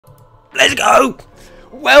Let's go!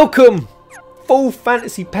 Welcome, full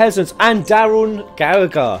fantasy peasants and Darren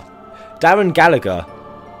Gallagher. Darren Gallagher.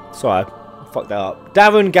 Sorry, I fucked that up.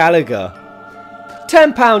 Darren Gallagher.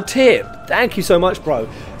 £10 tip. Thank you so much, bro.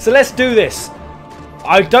 So let's do this.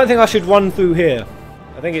 I don't think I should run through here.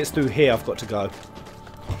 I think it's through here I've got to go.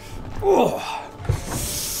 Oh.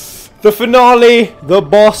 The finale, the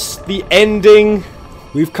boss, the ending.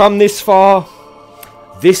 We've come this far.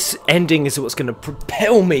 This ending is what's going to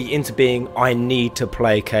propel me into being I need to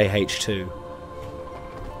play KH2.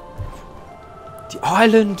 The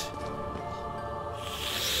island.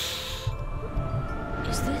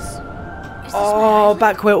 Is this oh,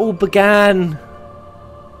 back where it all began.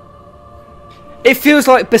 It feels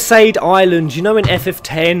like Besaid Island. You know in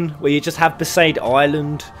FF10 where you just have Besaid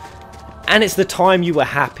Island and it's the time you were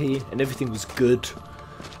happy and everything was good.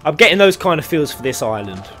 I'm getting those kind of feels for this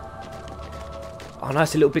island. Oh no,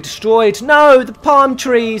 it's a little bit destroyed. No, the palm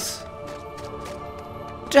trees.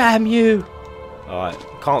 Damn you. Alright,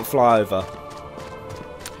 can't fly over.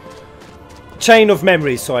 Chain of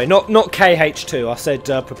memories, sorry. Not KH2. I said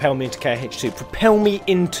propel me into KH2. Propel me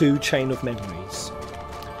into Chain of Memories.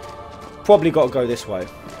 Probably got to go this way.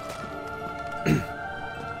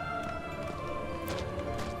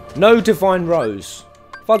 No Divine Rose.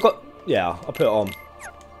 If I got... yeah, I'll put it on.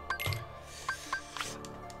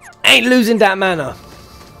 Ain't losing that mana.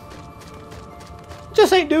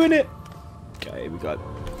 Just ain't doing it. Okay, here we go.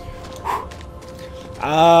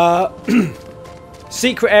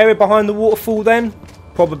 Secret area behind the waterfall then?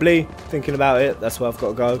 Probably. Thinking about it. That's where I've got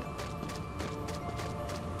to go.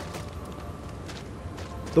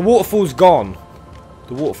 The waterfall's gone.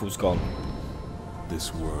 The waterfall's gone.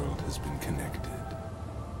 This world has been connected.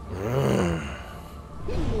 That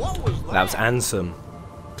was Ansem.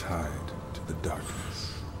 Tied to the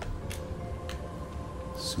darkness.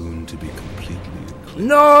 Soon to be completely eclipsed.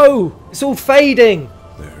 No! It's all fading.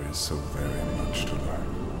 There is so very much to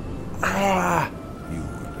learn. Ah! You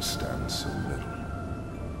understand so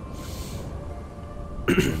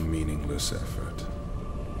little. A meaningless effort.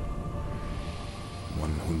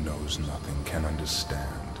 One who knows nothing can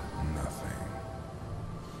understand nothing.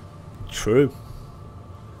 True.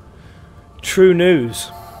 True news.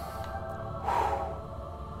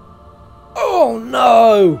 Oh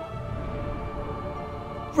no!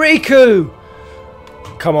 Riku!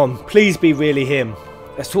 Come on, please be really him.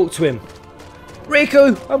 Let's talk to him.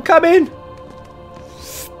 Riku, I'm coming!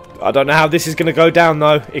 I don't know how this is going to go down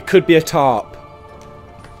though. It could be a tarp.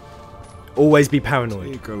 Always be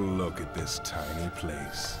paranoid. Take a look at this tiny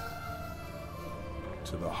place.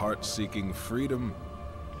 To the heart-seeking freedom,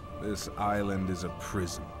 this island is a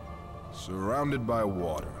prison, surrounded by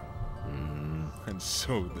water. And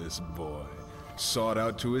so this boy sought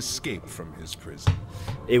out to escape from his prison.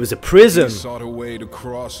 It was a prison. He sought a way to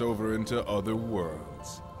cross over into other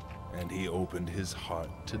worlds, and he opened his heart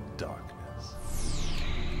to darkness.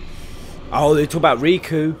 Oh, they talk about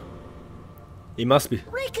Riku. He must be.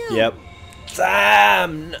 Riku! Yep.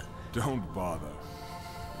 Damn! Don't bother.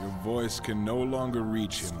 Your voice can no longer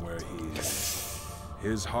reach him where he is.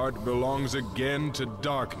 His heart belongs again to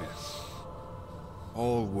darkness.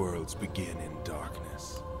 All worlds begin in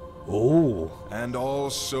darkness. Oh. And all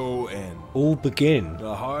so end. All begin.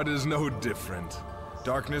 The heart is no different.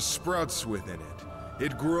 Darkness sprouts within it.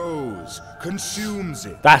 It grows, consumes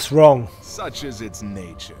it. That's wrong. Such is its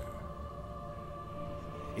nature.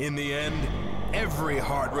 In the end, every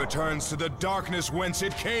heart returns to the darkness whence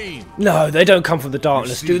it came. No, they don't come from the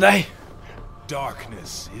darkness, do they?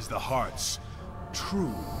 Darkness is the heart's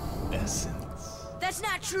true essence. That's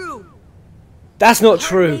not true. That's not The heart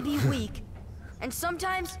true. may be weak, and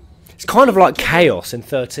sometimes It's kind of like chaos in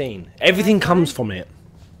 13. Everything comes from it.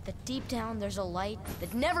 that deep down there's a light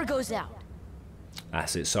that never goes out.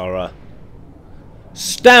 That's it, Sora.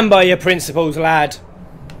 Stand by your principles, lad.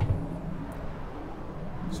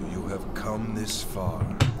 So you have come this far,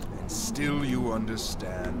 and still you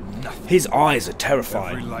understand nothing. His eyes are Every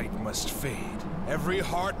terrifying. light must fade. Every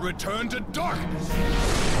heart return to darkness.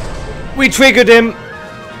 We triggered him.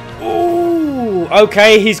 Ooh,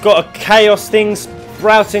 okay, he's got a chaos thing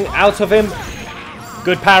sprouting out of him.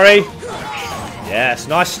 Good parry. Yes,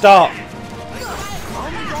 nice start.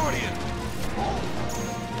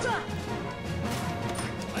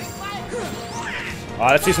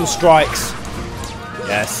 Alright, let's do some strikes.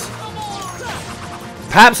 Yes.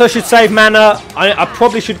 Perhaps I should save mana. I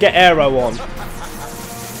probably should get arrow on.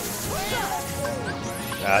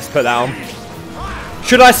 Let's put that on.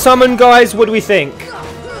 Should I summon, guys? What do we think?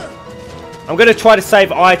 I'm going to try to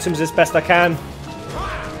save items as best I can.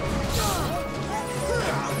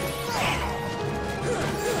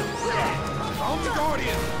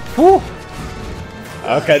 Whew.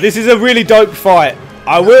 Okay, this is a really dope fight.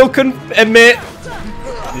 I will admit,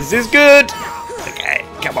 this is good. Okay,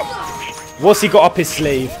 come on. What's he got up his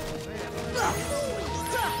sleeve?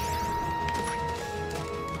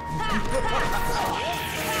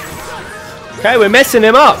 Okay, we're messing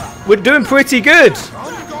him up. We're doing pretty good.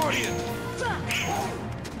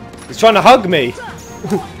 He's trying to hug me.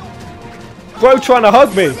 Bro trying to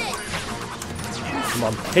hug me. Come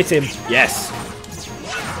on, hit him. Yes.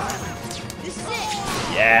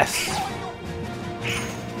 Yes.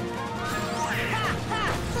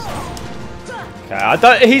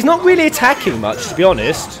 Okay, he's not really attacking much, to be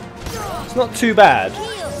honest. It's not too bad.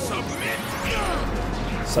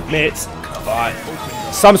 Submit. Alright.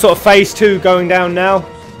 Some sort of phase 2 going down now.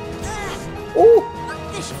 Ooh.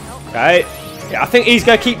 Okay. Yeah, I think he's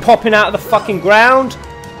going to keep popping out of the fucking ground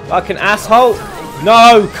like an asshole.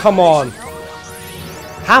 No, come on.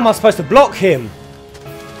 How am I supposed to block him?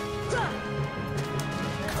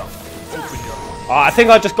 Oh, I think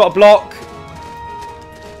I just got a block.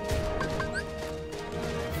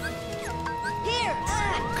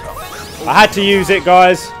 I had to use it,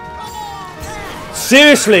 guys.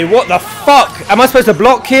 Seriously, what the fuck? Am I supposed to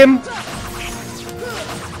block him?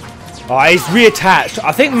 Oh, he's reattached.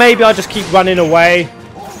 I think maybe I just keep running away.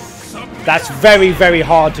 That's very, very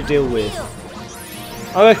hard to deal with.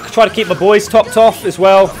 I'm going to try to keep my boys topped off as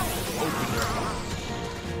well.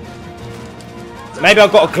 Maybe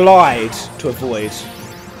I've got a glide to avoid.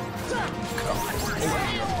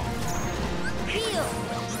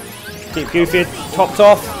 Keep Goofy topped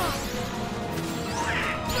off.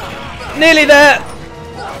 Nearly there.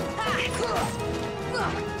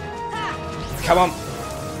 Come on.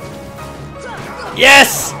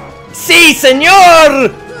 Yes! Si,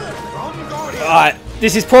 senor! Alright,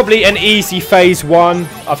 this is probably an easy phase 1.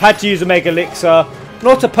 I've had to use a Mega Elixir.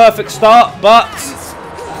 Not a perfect start, but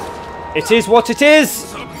it is what it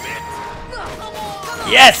is.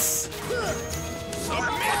 Yes!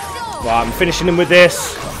 Right, I'm finishing him with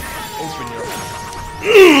this.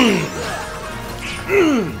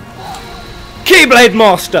 Keyblade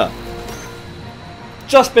Master!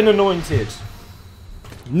 Just been anointed.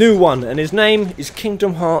 New one, and his name is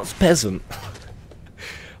Kingdom Hearts Peasant.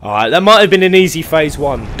 Alright, that might have been an easy phase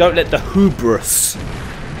 1. Don't let the hubris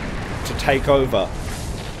to take over.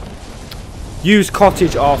 Use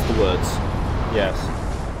cottage afterwards. Yes.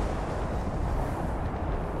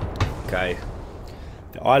 Okay.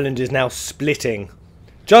 The island is now splitting.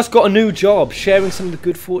 Just got a new job, sharing some of the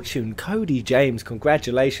good fortune. Cody James,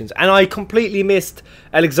 congratulations. And I completely missed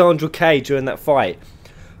Alexandra K during that fight.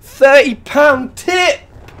 £30 tip!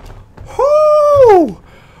 Woo!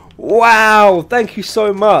 Wow, thank you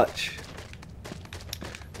so much.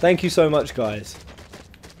 Thank you so much, guys.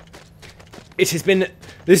 It has been...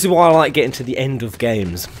 This is why I like getting to the end of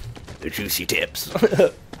games. The juicy tips.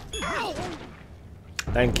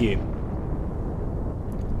 Thank you.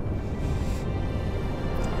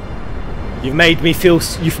 You've made me feel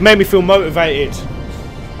motivated.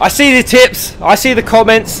 I see the tips, I see the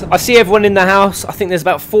comments, I see everyone in the house. I think there's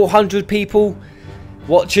about 400 people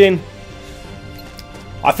watching.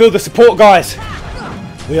 I feel the support, guys.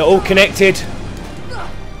 We are all connected.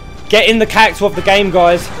 Get in the character of the game,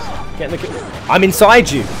 guys. Get in the... I'm inside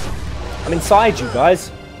you. I'm inside you,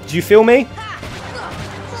 guys. Do you feel me?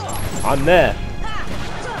 I'm there.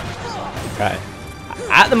 Okay.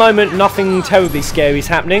 At the moment, nothing terribly scary is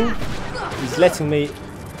happening. He's letting me...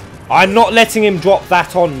 I'm not letting him drop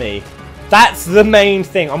that on me. That's the main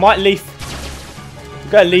thing. I might leaf...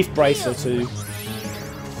 Get a leaf brace or two.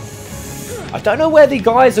 I don't know where the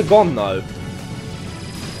guys are gone, though.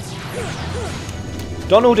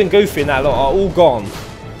 Donald and Goofy and that lot are all gone.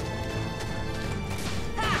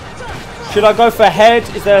 Should I go for a head?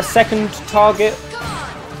 Is there a second target?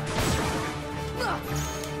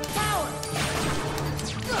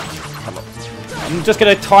 Come on. I'm just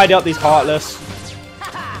going to tidy up these Heartless.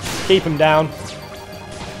 Keep them down.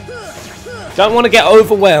 Don't want to get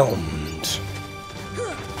overwhelmed.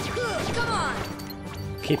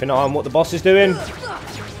 Keep an eye on what the boss is doing.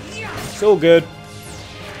 It's all good.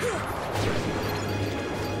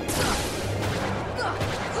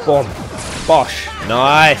 Boom. Bosh.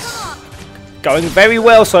 Nice. Going very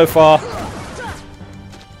well so far.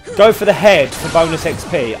 Go for the head for bonus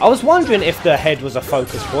XP. I was wondering if the head was a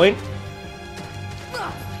focus point.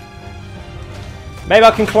 Maybe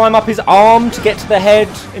I can climb up his arm to get to the head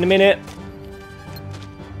in a minute.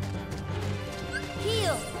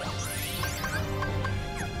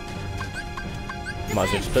 Might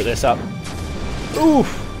as well just put this up. Oof.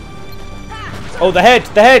 Oh, the head!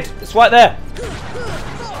 The head! It's right there!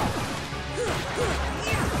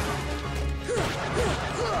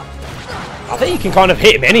 I think you can kind of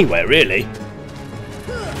hit him anywhere, really.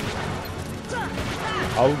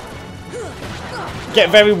 I'll get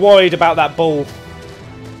very worried about that ball.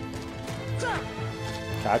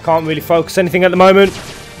 Okay, I can't really focus anything at the moment.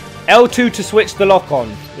 L2 to switch the lock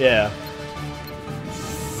on. Yeah.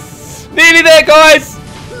 Nearly there, guys!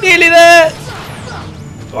 Nearly there!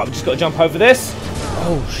 Oh, I've just got to jump over this.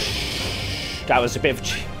 Oh, that was a bit of...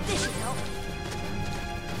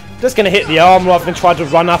 Just going to hit the arm rather than try to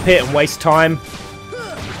run up it and waste time.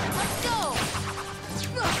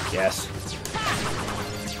 Yes.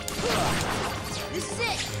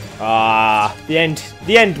 Ah, the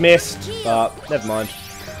end missed, but never mind.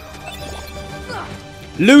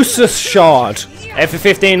 Lucis Shard.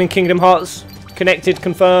 F15 in Kingdom Hearts. Connected,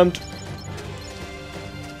 confirmed.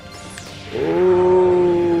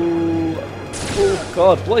 Ooh. Oh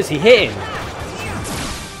god, what is he hitting?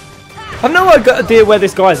 I've no idea where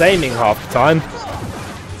this guy's aiming half the time.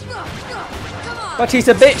 But he's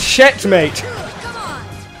a bit shit, mate.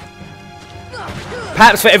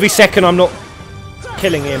 Perhaps for every second I'm not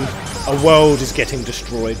killing him, a world is getting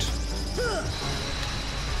destroyed.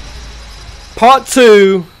 Part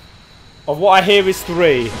 2 of what I hear is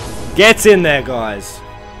 3. Get in there, guys.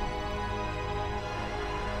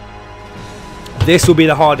 This will be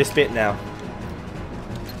the hardest bit now.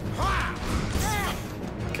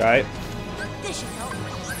 Okay.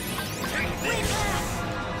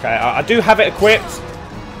 Okay, I do have it equipped.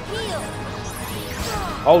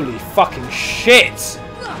 Holy fucking shit!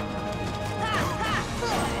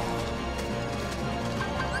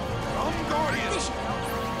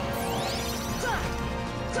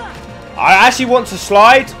 I actually want to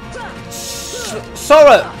slide.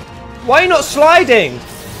 Sora, why are you not sliding?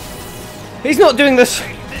 He's not doing this.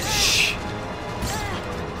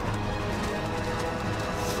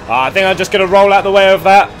 I think I'm just going to roll out the way of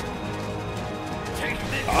that.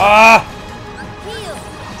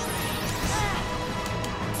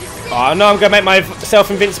 Oh no, I'm going to make myself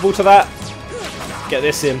invincible to that. Get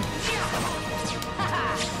this in.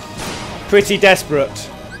 Pretty desperate.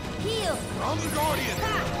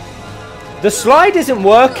 The slide isn't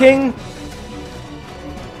working.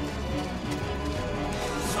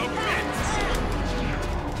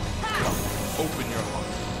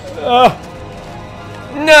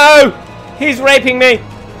 No! He's raping me.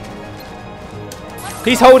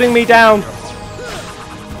 He's holding me down.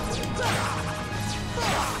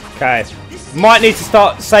 Okay. Might need to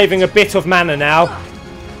start saving a bit of mana now.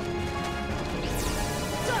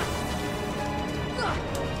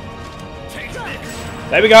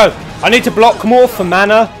 There we go. I need to block more for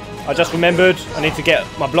mana. I just remembered. I need to get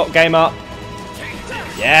my block game up.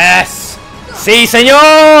 Yes! Si,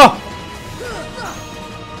 senor!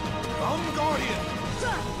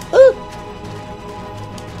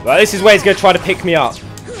 Right, this is where he's going to try to pick me up.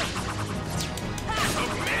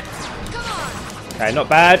 Okay, not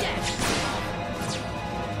bad.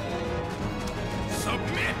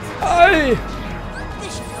 Hey!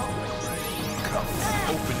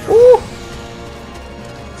 Ooh.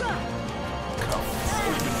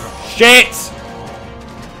 Shit!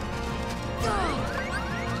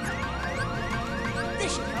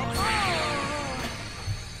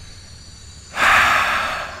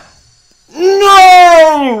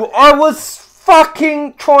 No! I was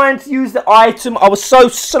fucking trying to use the item. I was so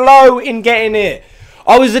slow in getting it.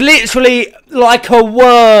 I was literally like a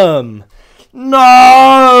worm.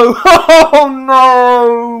 No! Oh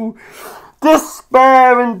no!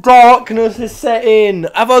 Despair and darkness is set in.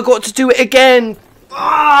 Have I got to do it again?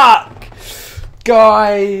 Fuck!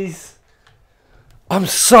 Guys. I'm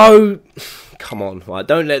so... Come on, right,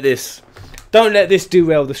 don't let this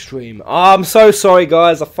derail the stream. I'm so sorry,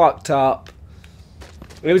 guys, I fucked up.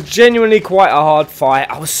 It was genuinely quite a hard fight.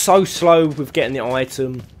 I was so slow with getting the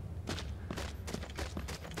item.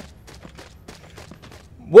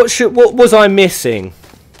 What was I missing?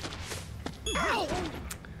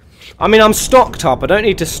 I mean, I'm stocked up. I don't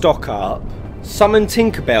need to stock up. Summon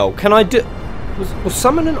Tinkerbell. Can I do... Was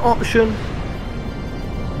summon an option?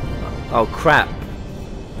 Oh, crap.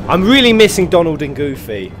 I'm really missing Donald and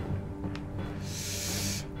Goofy.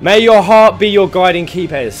 May your heart be your guiding key,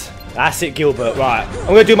 Pez. That's it, Gilbert. Right. I'm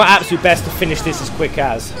going to do my absolute best to finish this as quick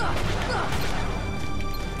as.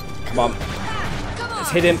 Come on. Let's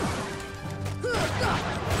hit him.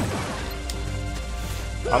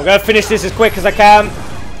 I'm going to finish this as quick as I can.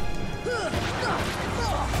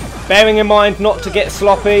 Bearing in mind not to get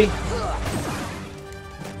sloppy.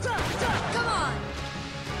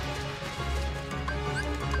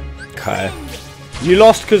 Okay. You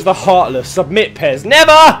lost because the heartless. Submit, Pez.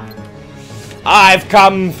 Never! I've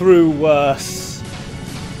come through worse.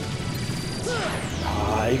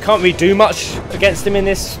 You can't really do much against him in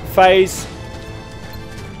this phase.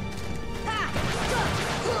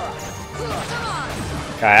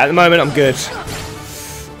 Okay, at the moment I'm good.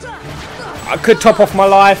 I could top off my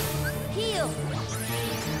life.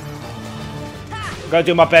 I'm gonna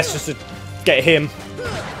do my best just to get him.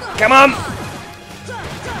 Come on!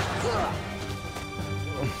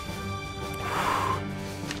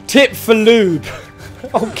 Tip for lube.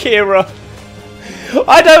 Oh, Kira.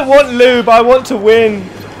 I don't want lube, I want to win.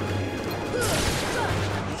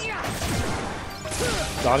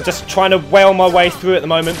 So I'm just trying to whale my way through at the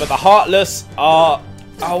moment, but the Heartless are...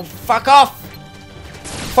 Oh, fuck off!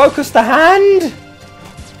 Focus the hand!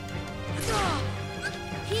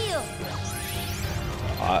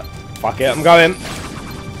 Alright, fuck it, I'm going.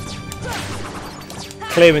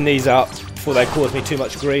 Clearing these up before they cause me too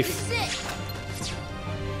much grief.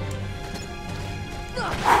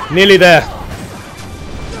 Nearly there.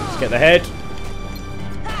 Let's get the head.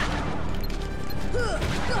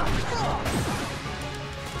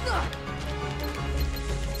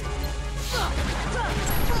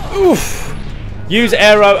 Oof. Use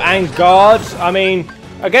arrow and guard. I mean,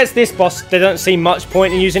 against this boss, there don't seem much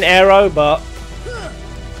point in using arrow, but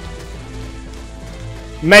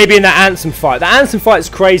maybe in that Ansem fight. The Ansem fight is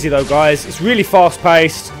crazy though, guys. It's really fast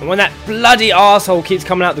paced, and when that bloody arsehole keeps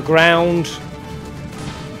coming out the ground,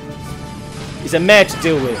 he's a mare to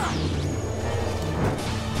deal with.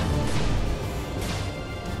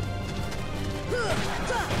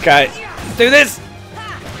 Okay, do this.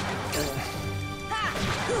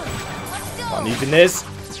 I'm using this.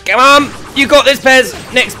 Come on! You got this, Pez!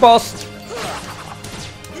 Next boss!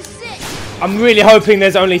 I'm really hoping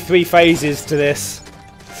there's only 3 phases to this.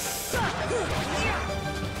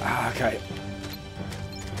 Okay.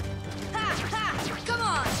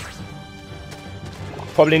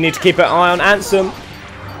 Probably need to keep an eye on Ansem.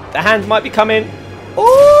 The hand might be coming.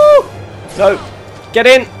 Ooh! No. Get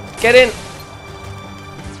in! Get in!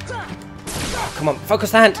 Oh, come on,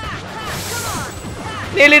 focus the hand.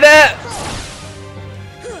 Nearly there!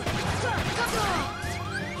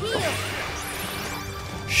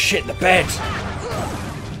 Shit, the bed.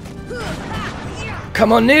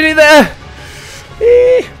 Come on, nearly there.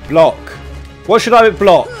 Block. What should I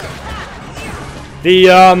block? The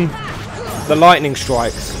lightning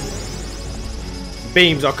strikes.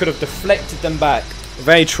 Beams. I could have deflected them back.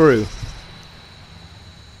 Very true.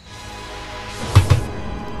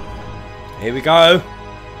 Here we go.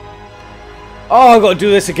 Oh, I've got to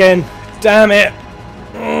do this again. Damn it.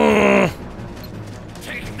 Oh,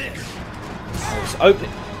 it's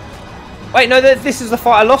opening. Wait, no, this is the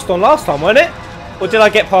fight I lost on last time, wasn't it? Or did I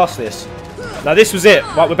get past this? No, this was it.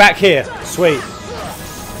 Right, we're back here. Sweet.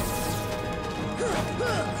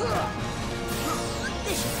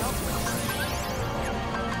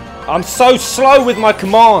 I'm so slow with my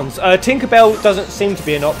commands. Tinkerbell doesn't seem to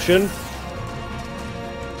be an option.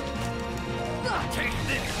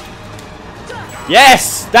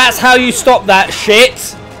 Yes! That's how you stop that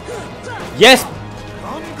shit! Yes!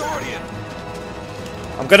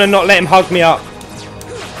 I'm gonna not let him hug me up.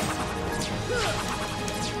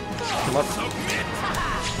 Come on.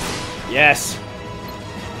 Yes.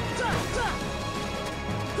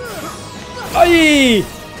 Aye!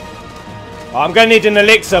 I'm gonna need an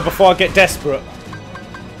elixir before I get desperate.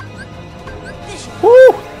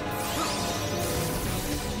 Woo!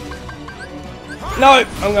 No!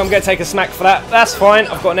 I'm gonna take a smack for that. That's fine.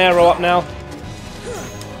 I've got an arrow up now.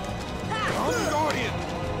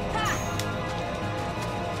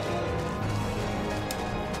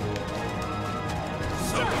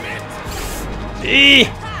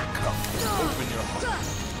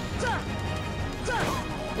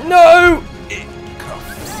 No!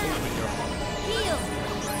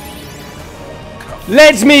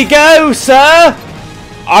 Let me go, sir!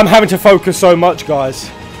 I'm having to focus so much, guys.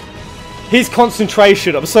 His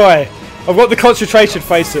concentration, I'm sorry. I've got the concentration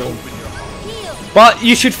face on. But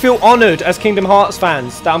you should feel honoured as Kingdom Hearts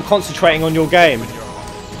fans that I'm concentrating on your game.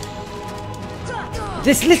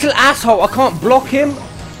 This little asshole, I can't block him.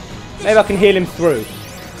 Maybe I can heal him through.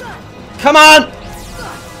 Come on!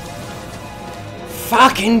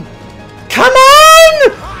 Fucking... Come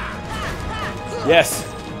on! Yes.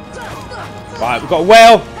 Right, we've got a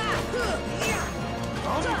whale.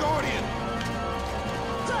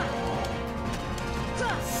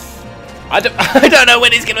 I don't know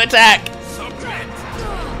when he's going to attack.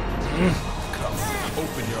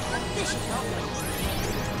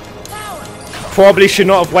 Probably should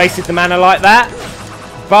not have wasted the mana like that.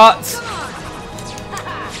 But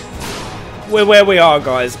we're where we are,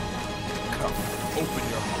 guys.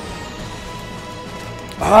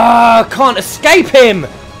 Ah, can't escape him.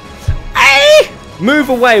 Hey! Move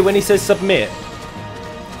away when he says submit.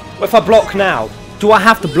 What if I block now? Do I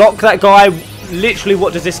have to block that guy? Literally,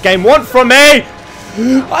 what does this game want from me?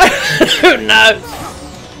 I don't know.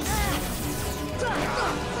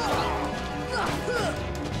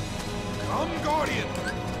 Come, Guardian.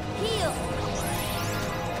 Heal.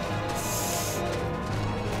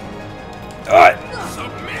 Alright.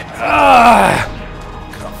 Submit.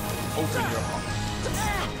 Come, open your heart.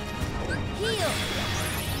 Heal.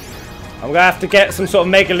 I'm gonna have to get some sort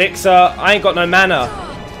of mega elixir. I ain't got no mana.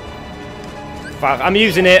 Fuck, I'm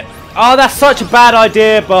using it. Oh, that's such a bad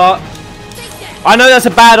idea, but I know that's a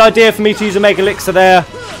bad idea for me to use a mega elixir there.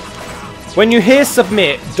 When you hear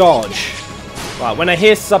submit, dodge. Right, when I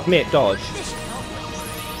hear submit, dodge.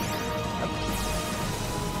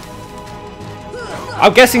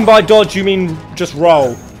 I'm guessing by dodge you mean just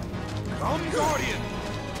roll. Come, Guardian.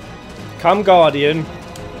 Come, Guardian.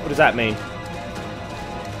 What does that mean?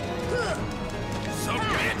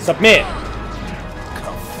 Submit. Submit.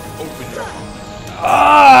 Come, open your heart.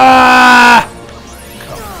 Ah!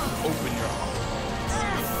 Come, open your heart.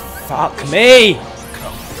 Fuck me.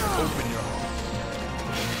 Come, open your heart.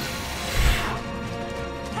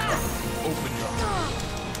 Come, open your heart.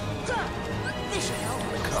 This should help.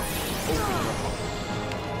 Come, open your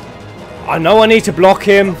heart. I know I need to block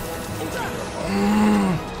him.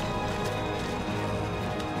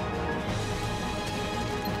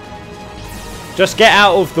 Just get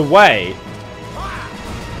out of the way.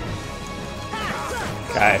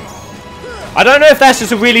 Okay. I don't know if that's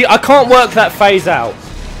just a really... I can't work that phase out.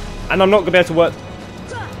 And I'm not going to be able to work...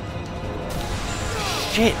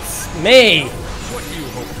 Shit's me. What do you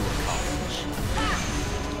hope to accomplish?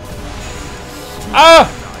 Ah!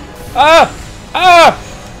 Ah! Ah!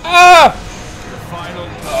 Ah! Your final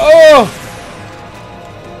Oh!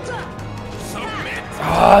 submit.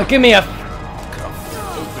 Ah, give me a... Come,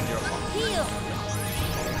 open your heart. Heal.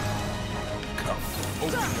 Come,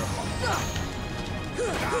 open your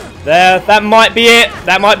heart. There, that might be it.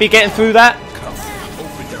 That might be getting through that. Come,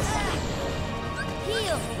 open your heart.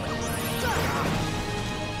 Heal.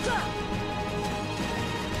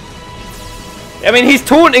 I mean, he's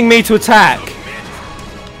taunting me to attack.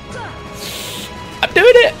 I'm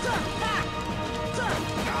doing it.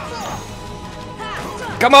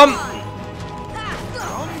 Come on.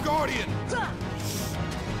 Come, Guardian.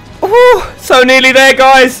 Ooh, so nearly there,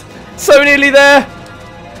 guys. So nearly there.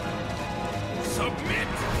 Submit.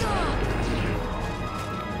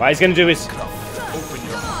 Right, he's going to do his... Come, open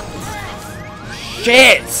your heart.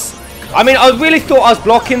 Shit. I mean, I really thought I was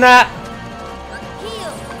blocking that.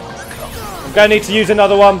 Heal. I'm going to need to use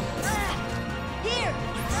another one. Here.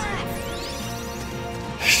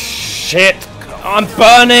 Shit. I'm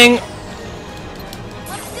burning.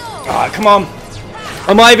 Let's go. Alright, come on.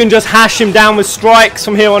 I might even just hash him down with strikes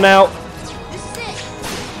from here on out. This is it.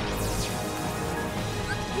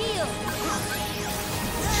 Heal.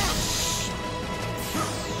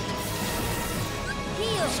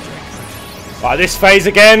 Heal. Right, this phase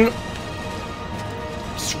again.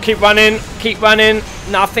 Just keep running, keep running.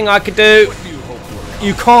 Nothing I could do. What do you hope to accomplish?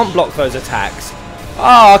 You can't block those attacks.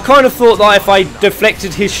 Oh, I kind of thought that if I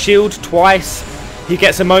deflected his shield twice, he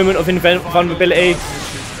gets a moment of vulnerability.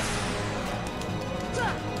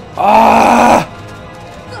 Ah!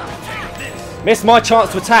 Missed my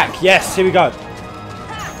chance to attack. Yes, here we go.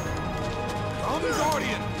 Come,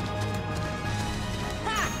 Guardian.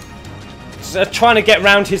 Just, trying to get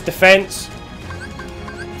round his defense.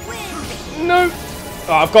 No.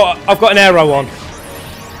 Oh, I've got an arrow on.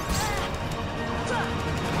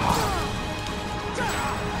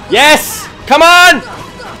 Yes! Come on!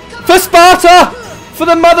 For Sparta! For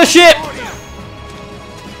the mothership!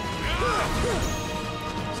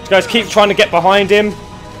 These guys keep trying to get behind him.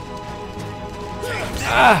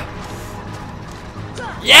 Ah.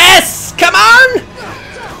 Yes! Come on!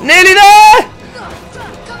 Nearly there!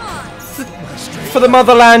 For the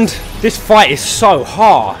motherland. This fight is so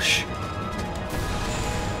harsh.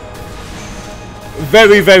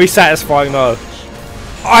 Very, very satisfying though.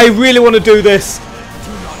 I really want to do this.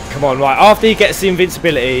 Come on, right, after he gets the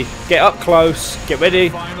invincibility, get up close, get ready.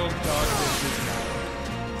 Final darkness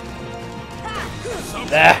is now.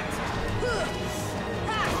 There.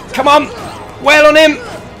 Come on, wail on him,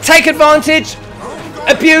 take advantage,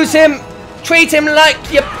 abuse him, treat him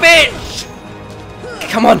like your bitch.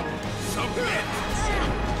 Come on.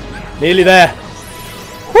 Nearly there.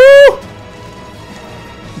 Woo!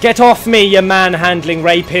 Get off me, you manhandling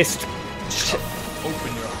rapist.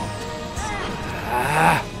 Open your heart.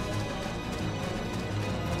 Ah.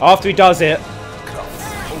 After he does it. Come,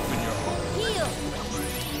 open your heart. Heal.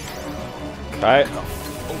 Okay. Come,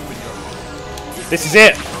 open your heart. This is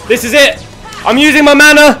it. This is it. I'm using my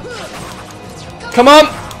mana. Come on.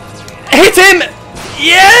 Hit him.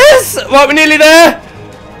 Yes. Right, we're nearly there.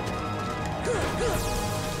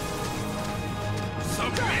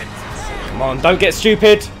 Come on, don't get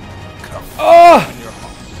stupid. Oh.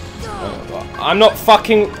 I'm not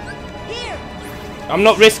fucking... I'm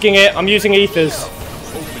not risking it. I'm using ethers.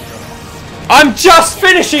 I'm just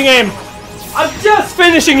finishing him. I'm just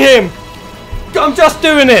finishing him. I'm just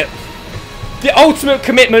doing it. The ultimate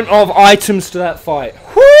commitment of items to that fight.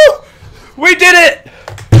 Woo! We did it.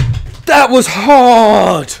 That was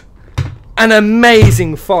hard. An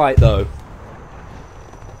amazing fight, though.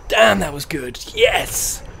 Damn, that was good.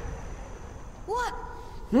 Yes. What?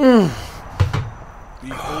 Behold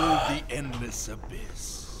the endless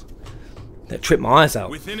abyss. That tripped my eyes out.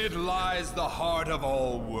 Within it lies the heart of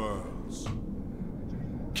all worlds.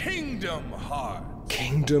 Kingdom Hearts.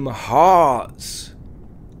 Kingdom Hearts.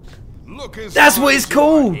 Look as That's far what as it's you are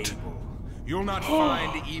called. able. You'll not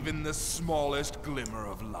find even the smallest glimmer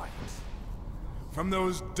of light. From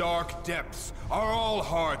those dark depths are all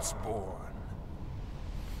hearts born.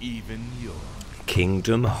 Even yours.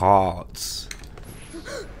 Kingdom Hearts.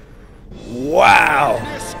 Wow.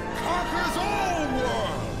 This conquers all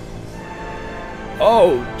worlds.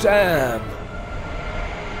 Oh, damn.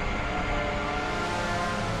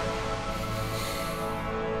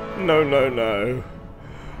 No, no, no.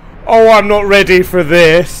 Oh, I'm not ready for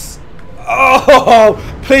this. Oh,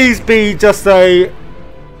 please be just a...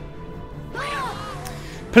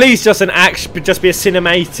 Please just an action, just be a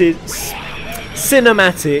cinematic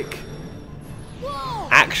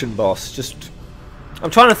action boss. Just...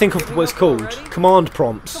 I'm trying to think of what it's called. Command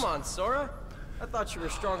prompts. Come on, Sora. I thought you were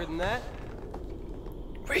stronger than that.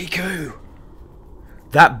 Riku.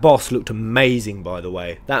 That boss looked amazing, by the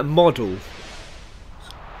way. That model.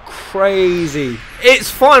 Crazy. It's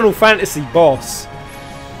Final Fantasy boss.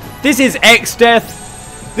 This is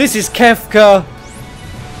X-Death. This is Kefka.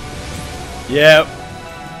 Yep.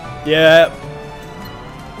 Yep.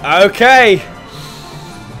 Okay.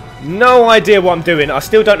 No idea what I'm doing. I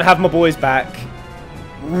still don't have my boys back.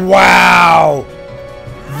 Wow.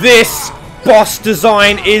 This boss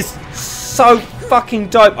design is so fucking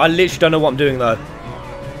dope. I literally don't know what I'm doing though.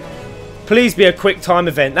 Please be a quick time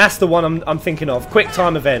event. That's the one I'm thinking of. Quick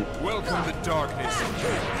time event. Welcome to darkness.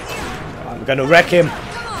 I'm gonna wreck him. Turn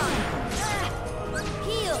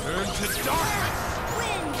to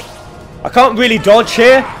darkness. I can't really dodge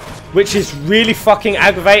here, which is really fucking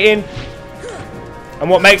aggravating. And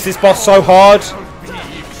what makes this boss so hard.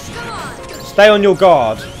 Stay on your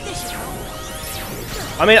guard.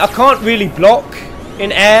 I mean, I can't really block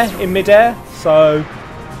in air, in midair, so...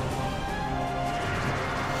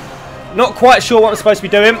 Not quite sure what I'm supposed to be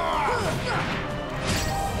doing.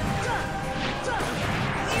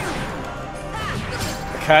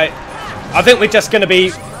 Okay. I think we're just going to be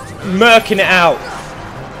murking it out.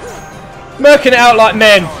 Murking it out like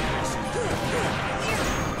men.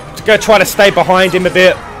 To go try to stay behind him a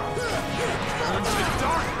bit.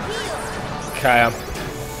 Okay.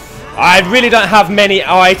 I really don't have many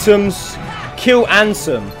items. Kill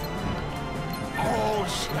Ansem.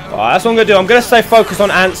 Alright, that's what I'm going to do. I'm going to stay focused on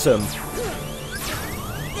Ansem.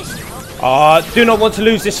 Do not want to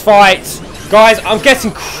lose this fight. Guys, I'm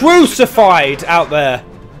getting crucified out there.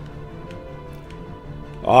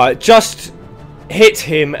 Alright, just hit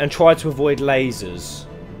him and try to avoid lasers.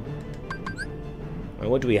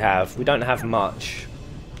 What do we have? We don't have much.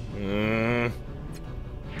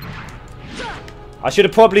 I should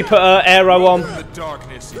have probably put an arrow on. The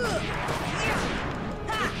darkness.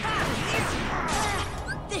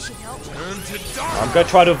 I'm going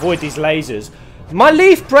to try to avoid these lasers. My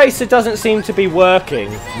leaf bracer doesn't seem to be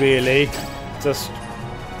working, really. Just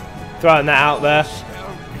throwing that out there.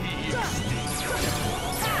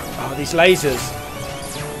 Oh, these lasers.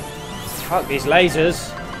 Fuck these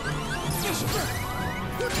lasers.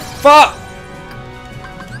 Fuck!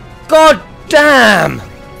 God damn!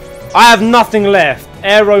 I have nothing left.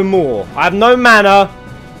 Arrow more. I have no mana,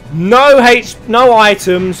 no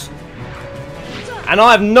items, and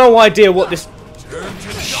I have no idea what this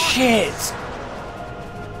shit.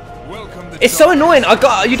 It's so annoying.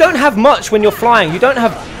 You don't have much when you're flying. You don't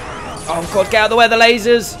have. Oh god, get out of the way of the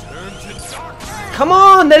lasers. Come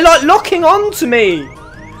on, they're like locking onto me.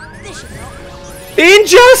 The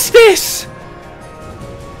injustice.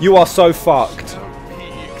 You are so fucked.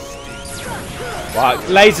 Right,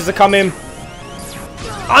 lasers are coming.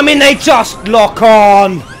 I mean, they just lock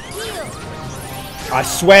on. I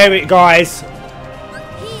swear it, guys.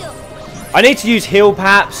 I need to use heal,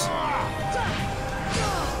 perhaps.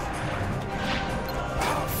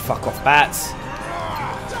 Oh, fuck off, bats.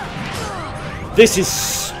 This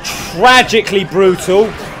is tragically brutal.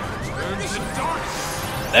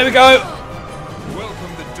 There we go.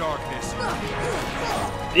 Welcome the darkness.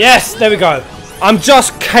 Yes, there we go. I'm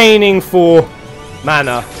just caning for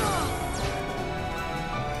mana.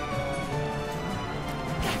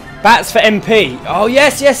 Bats for MP. Oh,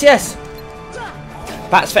 yes, yes, yes.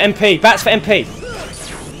 Bats for MP. Bats for MP.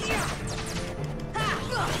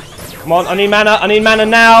 Come on, I need mana. I need mana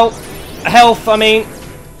now. Health, I mean.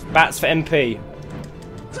 Bats for MP.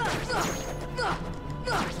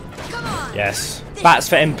 Yes. Bats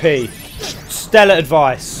for MP. Stellar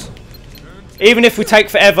advice. Even if we take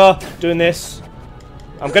forever doing this,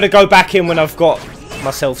 I'm going to go back in when I've got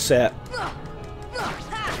myself set.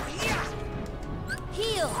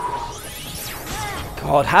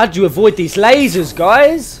 God, how do you avoid these lasers,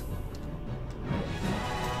 guys?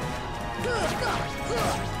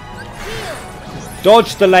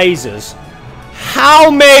 Dodge the lasers. How,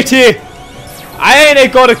 matey? I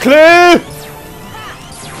ain't got a clue.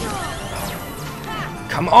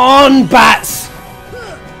 Come on, bats.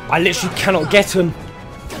 I literally cannot get them.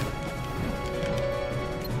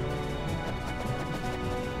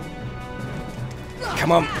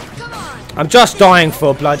 Come on. I'm just dying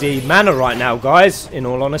for bloody mana right now, guys, in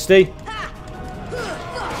all honesty.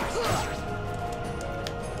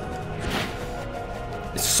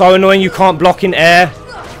 It's so annoying you can't block in air.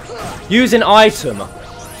 Use an item.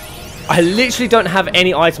 I literally don't have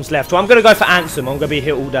any items left, so I'm going to go for Ansem. I'm going to be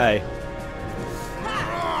here all day.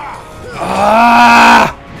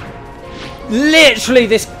 Ah! Literally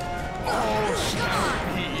this...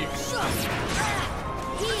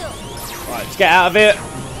 Right, let's get out of it.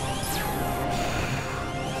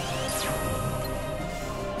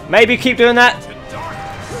 Maybe keep doing that.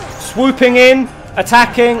 Swooping in,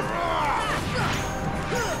 attacking.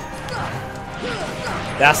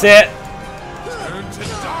 That's it.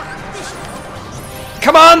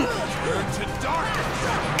 Come on!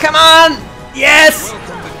 Come on! Yes!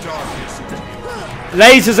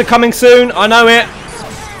 Lasers are coming soon, I know it.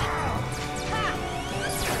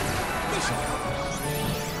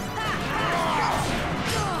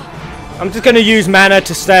 I'm just going to use mana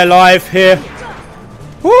to stay alive here.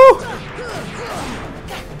 Woo!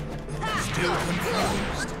 Still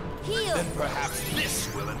confused? Then perhaps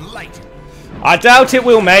this will enlighten. I doubt it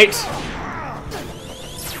will, mate.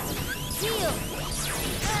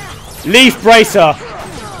 Leaf Bracer.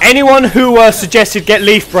 Anyone who suggested get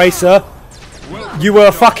Leaf Bracer, you were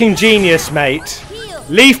a fucking genius, mate.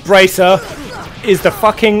 Leaf Bracer is the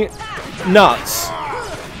fucking nuts.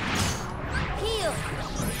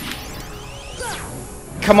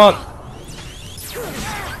 Come on.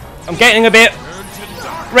 I'm getting a bit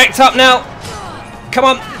wrecked up now. Come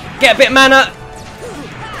on, get a bit of mana.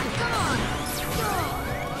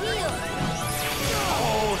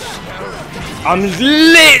 I'm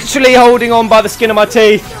literally holding on by the skin of my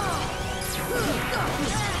teeth.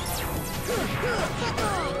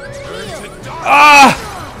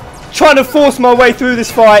 Ah! Trying to force my way through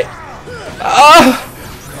this fight. Ah!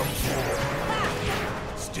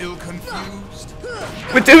 Still confused?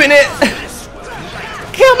 We're doing it.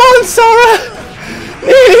 Come on, Sora.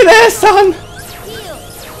 Nearly there, son.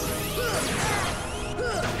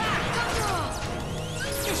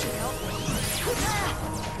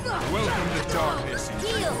 Welcome to darkness.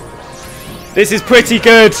 This is pretty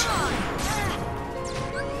good.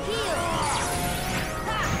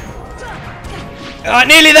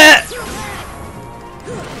 Nearly there.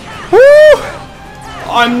 Woo!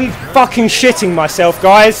 I'm fucking shitting myself,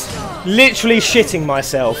 guys. Literally shitting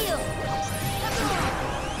myself.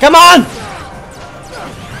 Come on!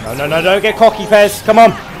 No, no, no, don't get cocky, Pez. Come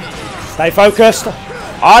on. Stay focused.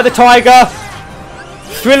 Eye the tiger.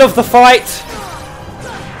 Thrill of the fight.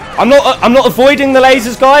 I'm not avoiding the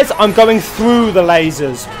lasers, guys. I'm going through the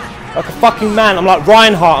lasers. Like a fucking man. I'm like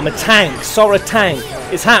Reinhardt. I'm a tank. Sora tank.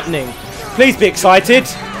 It's happening. Please be excited.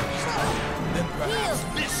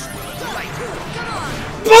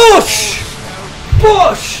 Bush!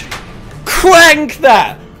 Bush! Crank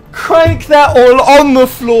that! Crank that all on the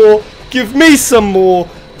floor. Give me some more.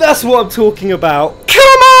 That's what I'm talking about.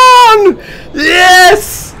 Come on!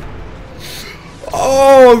 Yes!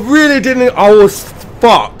 Oh, I really didn't. I was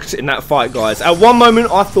fucked in that fight, guys. At one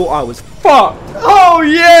moment, I thought I was fucked. Oh,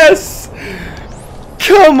 yes!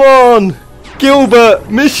 Come on! Gilbert,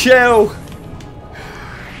 Michelle.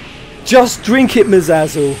 Just drink it,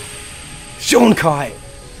 Mazazzle. Sean Kai.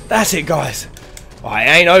 That's it, guys. Oh, it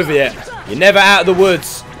ain't over yet. You're never out of the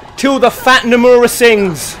woods. Till the fat Nomura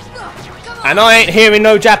sings. And I ain't hearing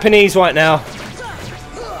no Japanese right now.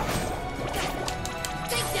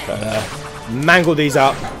 Mangle these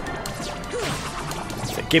up.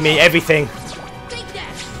 So give me everything.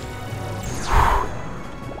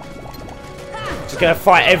 Just gonna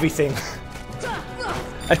fight everything.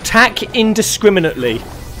 Attack indiscriminately.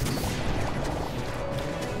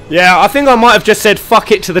 Yeah, I think I might have just said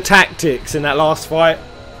fuck it to the tactics in that last fight.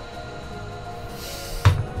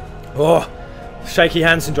 Oh, shaky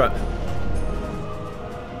hand syndrome.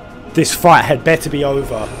 This fight had better be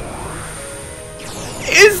over.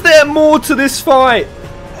 Is there more to this fight?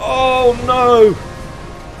 Oh no.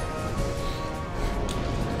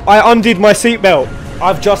 I undid my seatbelt.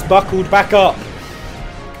 I've just buckled back up.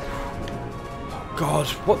 God,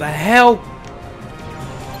 what the hell?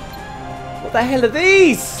 What the hell are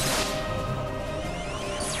these?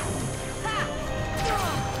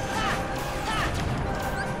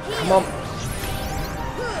 Come on.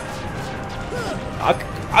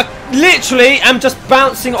 I literally am just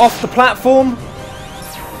bouncing off the platform.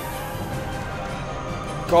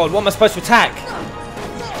 God, what am I supposed to attack?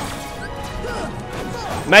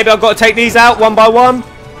 Maybe I've got to take these out one by one.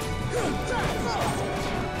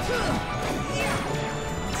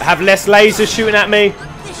 Have less lasers shooting at me.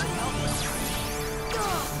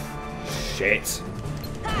 Shit.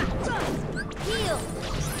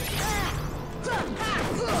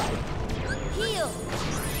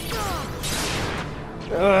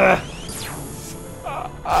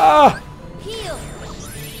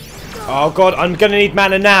 Oh god, I'm gonna need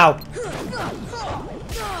mana now.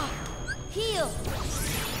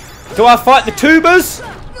 Do I fight the tubers?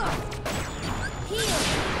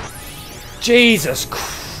 Jesus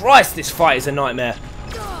Christ, this fight is a nightmare.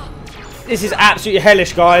 This is absolutely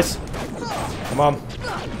hellish, guys. Come on.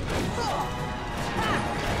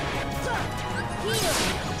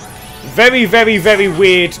 Very, very, very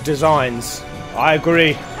weird designs. I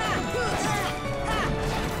agree.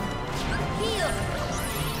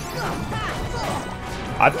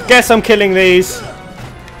 I guess I'm killing these.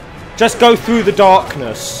 Just go through the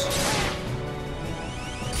darkness.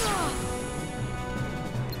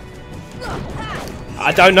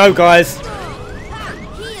 I don't know, guys.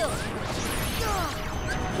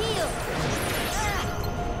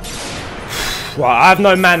 Well, I have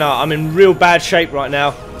no mana. I'm in real bad shape right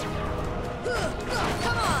now.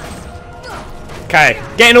 Okay,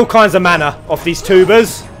 getting all kinds of mana off these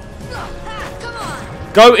tubers.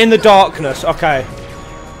 Go in the darkness. Okay.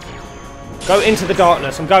 Go into the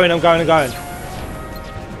darkness. I'm going.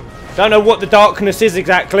 Don't know what the darkness is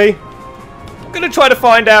exactly. I'm going to try to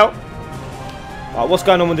find out. Right, what's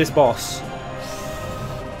going on with this boss?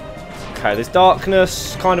 Okay, there's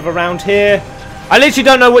darkness kind of around here. I literally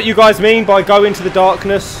don't know what you guys mean by go into the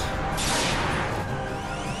darkness.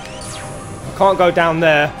 I can't go down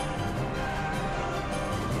there.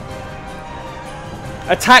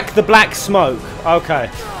 Attack the black smoke. Okay.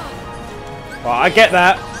 Right, I get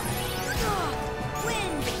that.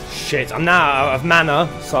 Shit, I'm now out of mana,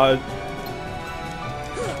 so...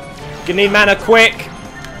 Gonna need mana quick.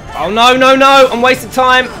 Oh no, no, no! I'm wasting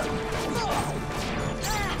time!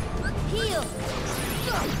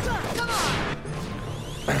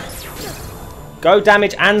 Go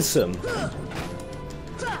damage Ansem.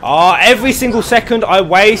 Every single second I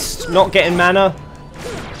waste not getting mana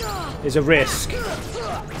is a risk.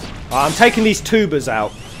 I'm taking these tubers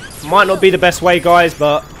out. Might not be the best way, guys,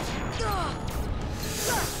 but...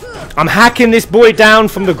 I'm hacking this boy down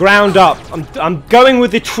from the ground up. I'm going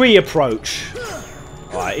with the tree approach.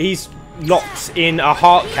 Right, he's locked in a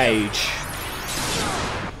heart cage.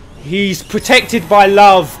 He's protected by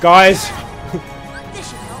love, guys.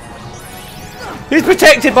 He's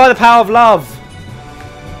protected by the power of love.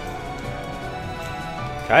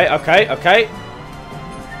 Okay, okay, okay.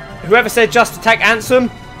 Whoever said just attack Ansem,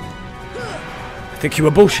 I think you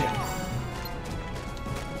were bullshit.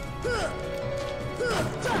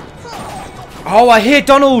 Oh, I hear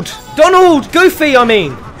Donald! Donald! Goofy, I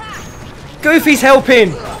mean! Goofy's helping!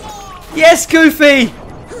 Yes, Goofy!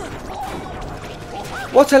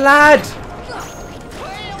 What a lad!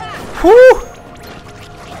 Whoo!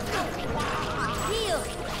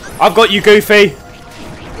 I've got you, Goofy!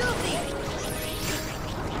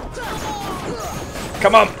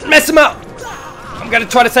 Come on, mess him up! I'm going to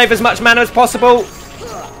try to save as much mana as possible.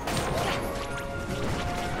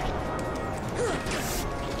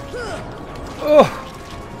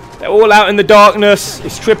 Oh, they're all out in the darkness.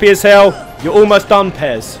 It's trippy as hell. You're almost done,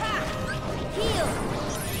 Pez.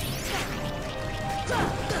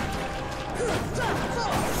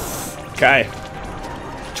 Okay.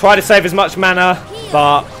 Try to save as much mana,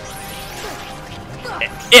 but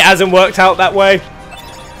it hasn't worked out that way.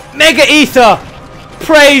 Mega Ether!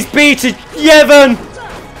 Praise be to Yevon!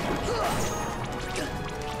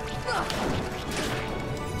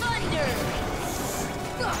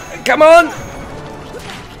 Come on!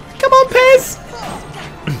 Come on, Pez!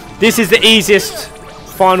 This is the easiest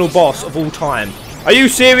final boss of all time. Are you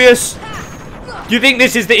serious? Do you think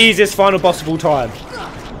this is the easiest final boss of all time?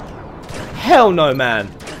 Hell no, man.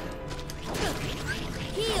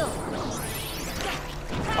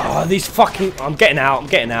 Oh, these fucking... I'm getting out. I'm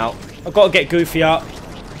getting out. I've got to get Goofy up.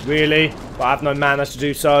 Really? But I have no mana to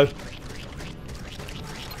do so.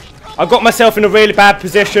 I got myself in a really bad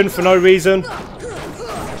position for no reason.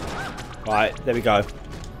 Right, there we go.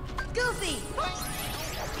 Goofy!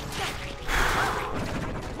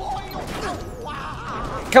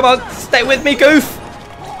 Come on, stay with me, Goof!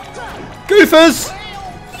 Goofers!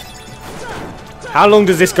 How long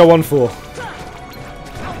does this go on for?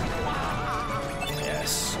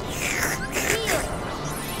 Yes.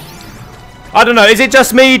 I don't know, is it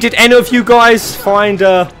just me? Did any of you guys find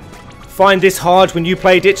this hard when you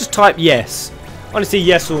played it? Just type yes. I want to see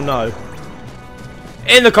yes or no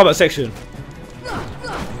in the comment section.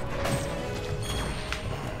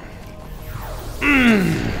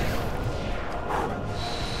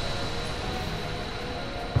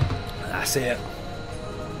 That's it.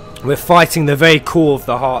 We're fighting the very core of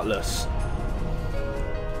the Heartless.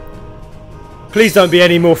 Please don't be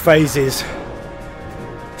any more phases.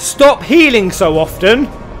 Stop healing so often.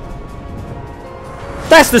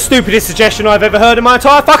 That's the stupidest suggestion I've ever heard in my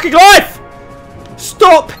entire fucking life.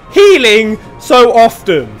 Stop healing so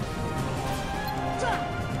often.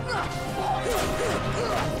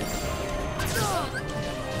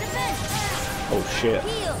 Oh shit.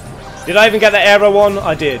 Did I even get the arrow on?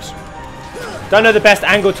 I did. Don't know the best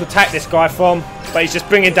angle to attack this guy from, but he's just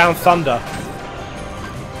bringing down thunder.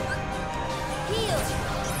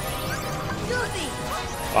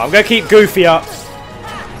 Oh, I'm going to keep Goofy up.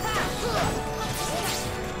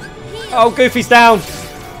 Oh, Goofy's down.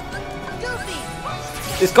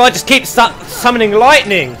 This guy just keeps summoning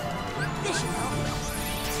lightning.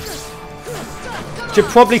 Should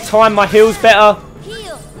probably time my heals better.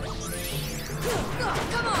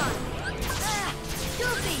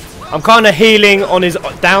 I'm kind of healing on his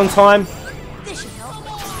downtime.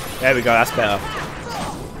 There we go, that's better.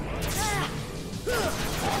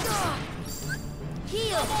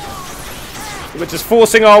 We're just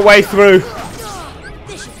forcing our way through.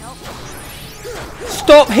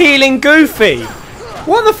 Stop healing Goofy!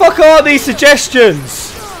 What the fuck are these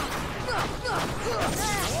suggestions?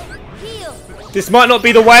 This might not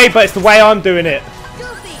be the way, but it's the way I'm doing it.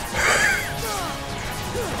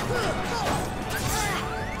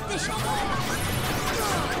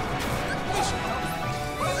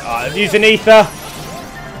 I'm using ether.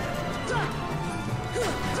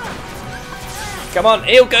 Come on,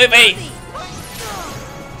 heal Goofy!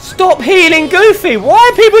 Stop healing Goofy!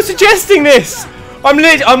 Why are people suggesting this? I'm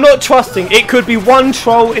not trusting. It could be one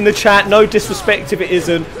troll in the chat, no disrespect if it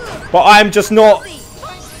isn't, but I'm just not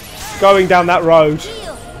going down that road.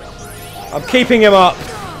 I'm keeping him up.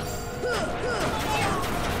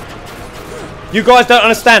 You guys don't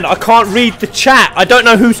understand. I can't read the chat. I don't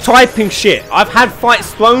know who's typing shit. I've had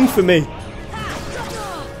fights thrown for me.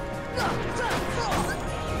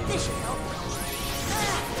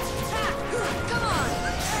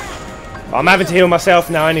 I'm having to heal myself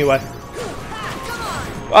now anyway.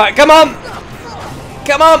 Alright, come on!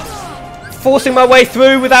 Come on! Forcing my way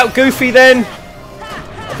through without Goofy then.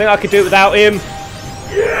 I think I could do it without him.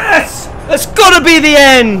 Yes! That's gotta be the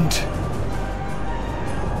end!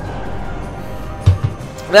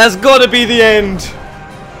 That's gotta be the end!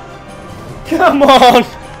 Come on!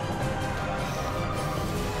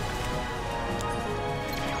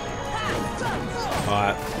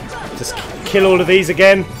 Alright. Just kill all of these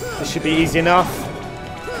again. This should be easy enough.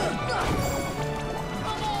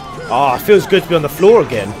 Ah, it feels good to be on the floor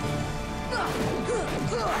again.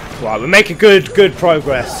 Right, we're making good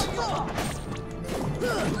progress.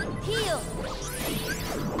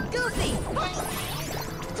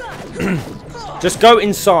 Just go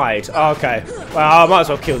inside. Oh, okay. Well, I might as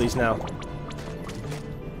well kill these now.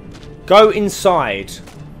 Go inside.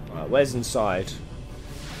 Right, where's inside?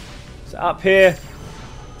 Is it up here?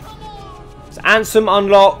 Is Ansem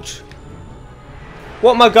unlocked?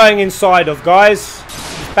 What am I going inside of, guys?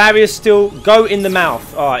 Barriers still. Go in the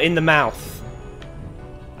mouth. Ah, in the mouth.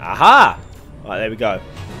 Aha! Right, there we go.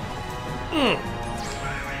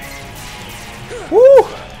 Woo!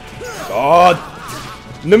 God.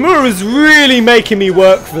 Nomura's really making me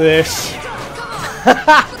work for this.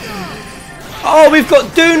 Oh, we've got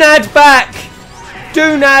Dunad back!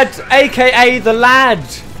 Dunad, aka the lad.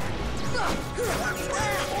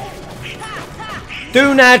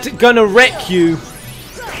 Dunad gonna wreck you.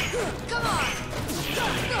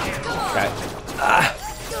 Okay.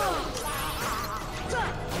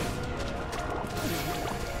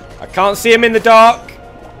 I can't see him in the dark.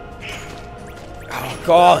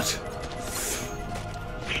 God.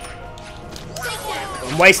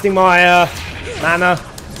 I'm wasting my mana.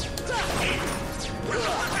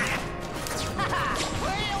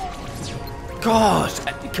 God,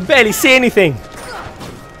 you can barely see anything.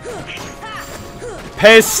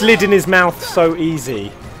 Pears slid in his mouth so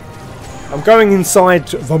easy. I'm going inside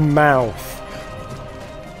the mouth.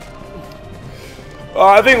 Oh,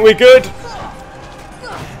 I think we're good.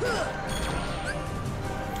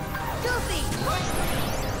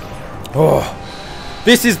 Oh,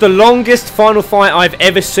 this is the longest final fight I've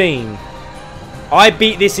ever seen. I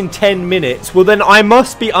beat this in 10 minutes. Well, then I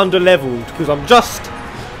must be under-leveled because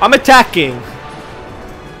I'm attacking.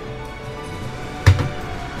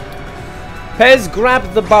 Pez,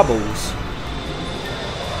 grab the bubbles.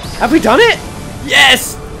 Have we done it?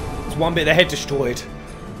 Yes! There's one bit of the head destroyed.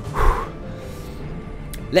 Whew.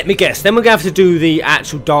 Let me guess. Then we're going to have to do the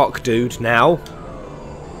actual dark dude now.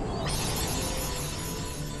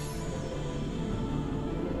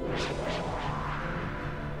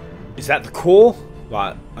 Is that the core?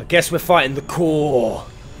 Right, I guess we're fighting the core.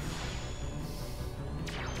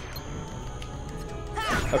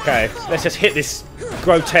 Okay, let's just hit this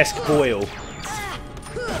grotesque boil.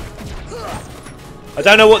 I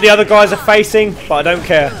don't know what the other guys are facing, but I don't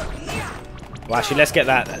care. Well, actually, let's get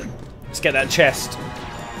that. Let's get that chest.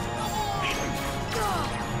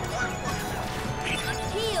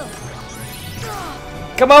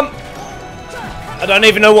 Come on! I don't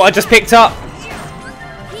even know what I just picked up.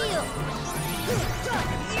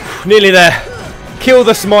 Nearly there. Kill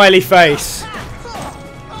the smiley face.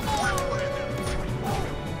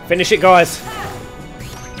 Finish it, guys.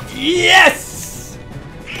 Yes!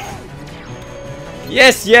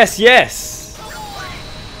 Yes, yes, yes.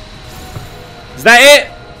 Is that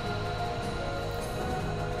it?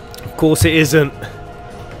 Of course it isn't.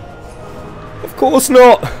 Of course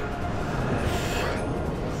not.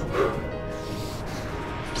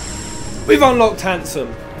 We've unlocked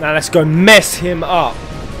Handsome. Now let's go mess him up.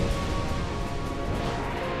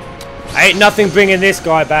 Ain't nothing bringing this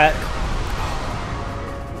guy back.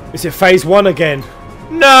 Is it phase 1 again?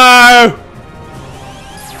 No!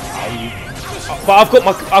 But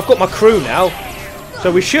I've got my crew now,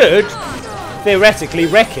 so we should theoretically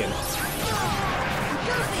wreck him.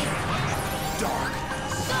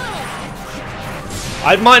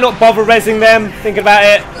 I might not bother rezzing them. Think about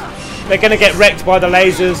it. They're gonna get wrecked by the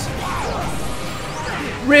lasers.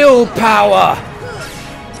 Real power.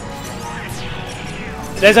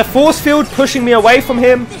 There's a force field pushing me away from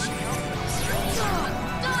him.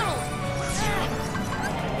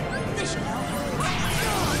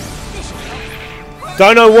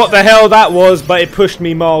 Don't know what the hell that was, but it pushed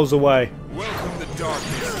me miles away. Right,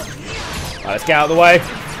 let's get out of the way.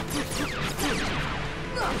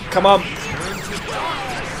 Come on.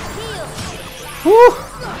 Woo!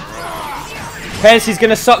 Pez, he's going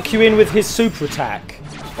to suck you in with his super attack.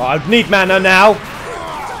 Right, I need mana now.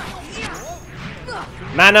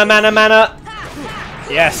 Mana, mana, mana.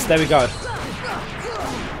 Yes, there we go.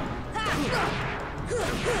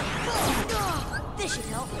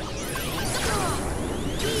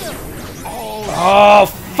 Oh,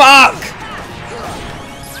 fuck!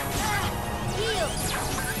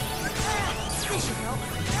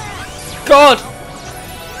 God!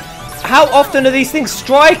 How often are these things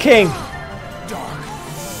striking?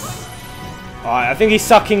 Alright, I think he's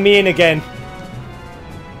sucking me in again.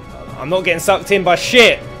 I'm not getting sucked in by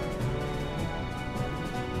shit.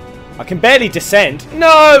 I can barely descend.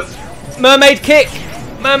 No! Mermaid kick!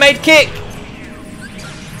 Mermaid kick!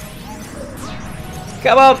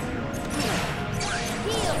 Come on!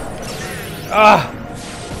 Ah!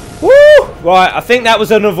 Woo! Right, I think that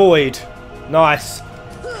was an avoid. Nice.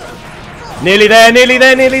 Nearly there, nearly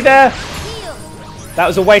there, nearly there. That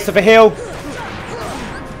was a waste of a heal.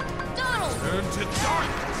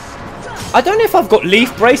 I don't know if I've got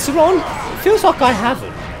Leaf Bracer on. It feels like I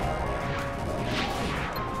haven't.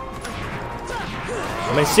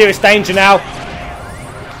 I'm in serious danger now.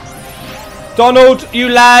 Donald, you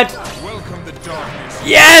lad.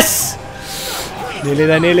 Yes! Nearly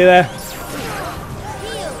there, nearly there.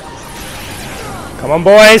 Come on,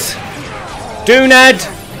 boys. Doonad.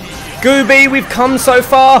 Gooby, we've come so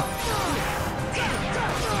far.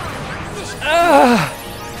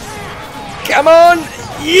 Come on.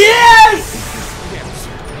 Yes!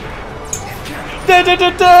 Da, da,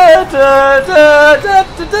 da, da, da, da,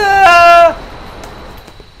 da, da.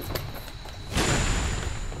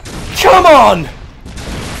 Come on!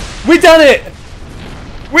 We done it!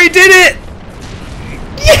 We did it!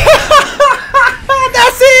 Yeah!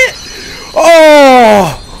 That's it!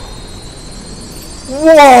 Oh!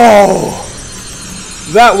 Whoa!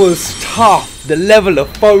 That was tough. The level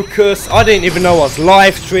of focus. I didn't even know I was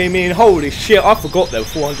live streaming. Holy shit, I forgot there were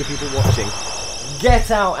 400 people watching.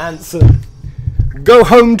 Get out, Anson. Go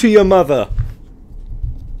home to your mother.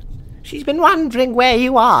 She's been wondering where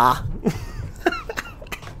you are.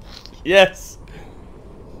 Yes.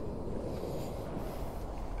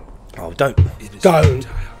 Oh, don't. Don't.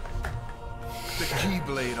 The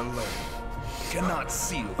keyblade alone cannot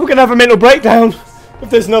seal. We're gonna have a mental breakdown if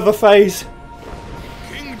there's another phase.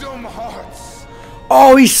 Kingdom Hearts.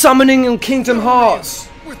 Oh, he's summoning in Kingdom Hearts.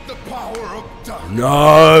 With the power of darkness.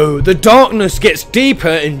 No, the darkness gets deeper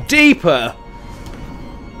and deeper.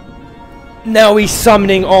 Now he's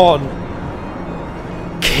summoning on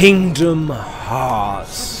Kingdom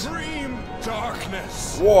Hearts. Supreme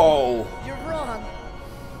darkness. Whoa. You're wrong.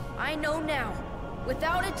 I know now,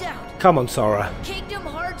 without a doubt. Come on, Sora. Kingdom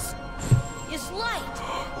Hearts is light.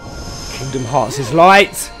 Kingdom Hearts is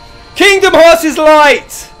light. Kingdom Hearts is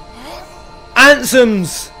light.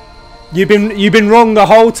 Anthems. You've been wrong the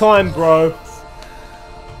whole time, bro.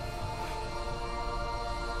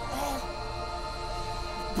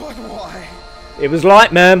 But why? It was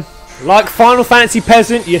light, man. Like Final Fantasy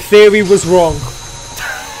Peasant, your theory was wrong.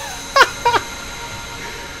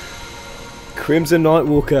 Crimson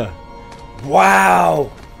Nightwalker.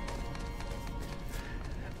 Wow.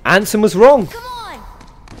 Ansem was wrong. Come on.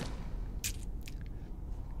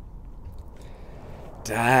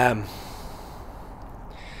 Damn.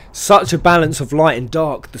 Such a balance of light and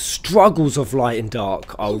dark. The struggles of light and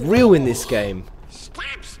dark are real in this game. Stop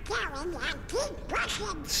staring and keep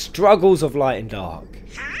brushing. Struggles of light and dark.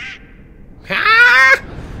 Ah!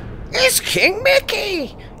 It's King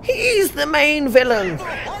Mickey. He's the main villain.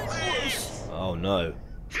 Oh no.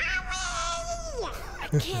 I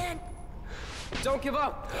can't. Don't give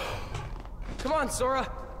up. Come on,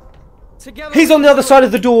 Sora. Together. He's on the other side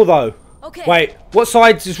of the door though. Okay. Wait, what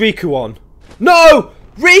side is Riku on? No!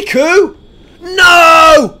 Riku!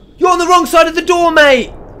 No! You're on the wrong side of the door,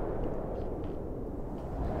 mate!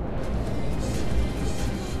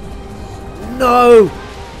 No!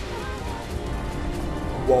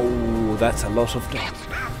 Whoa, that's a lot of damage.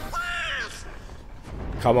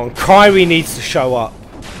 Come on, Kairi needs to show up.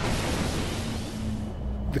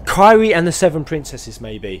 The Kairi and the Seven Princesses,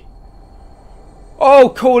 maybe.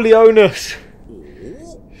 Oh, Corleonis!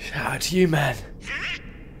 Shout out to you, man.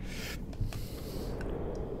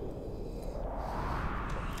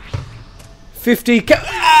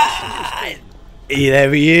 Ah!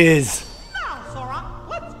 There he is. Now, Sora,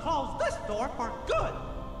 let's close this door for good.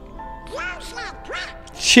 Close that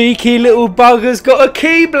trap. Cheeky little bugger's got a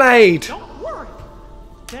keyblade. Don't worry.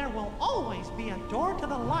 There will always be a door to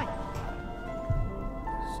the light.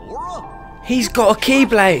 Sora. He's got a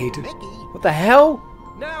keyblade. What the hell?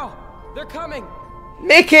 Now, they're coming.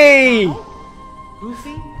 Mickey!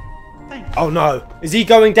 Goofy, thank you. Oh no. Is he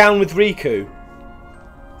going down with Riku?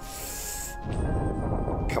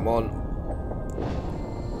 Come on.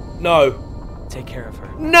 No. Take care of her.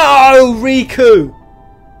 No, Riku!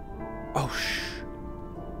 Oh, shh.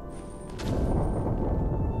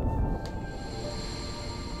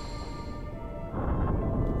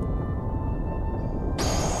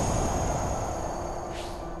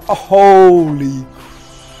 Oh, holy.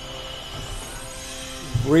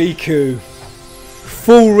 Riku.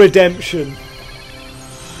 Full redemption.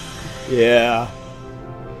 Yeah.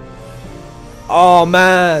 Oh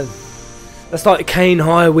man. That's like Kane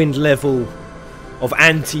Highwind level of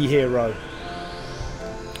anti-hero.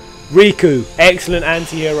 Riku, excellent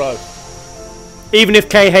anti-hero. Even if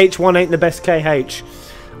KH1 ain't the best KH,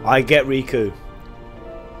 I get Riku.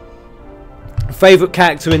 Favourite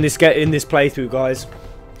character in this playthrough, guys.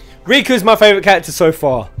 Riku's my favourite character so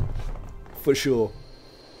far. For sure.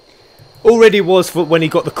 Already was for when he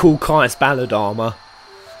got the cool Kai's Ballad armor.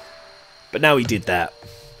 But now he did that.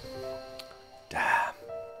 Damn.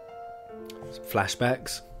 Some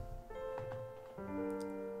flashbacks.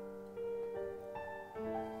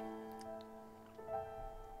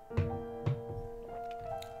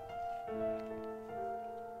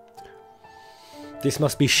 This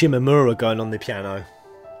must be Shimamura going on the piano.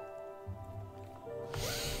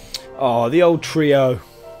 Oh, the old trio.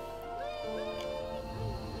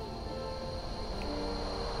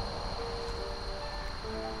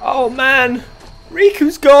 Oh man,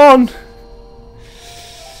 Riku's gone.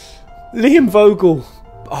 Liam Vogel.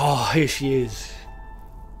 Oh, here she is.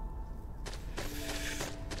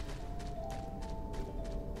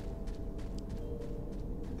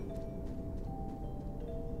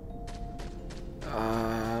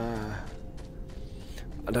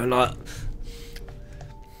 I don't like.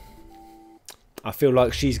 I feel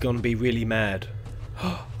like she's gonna be really mad.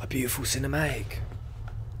 A beautiful cinematic.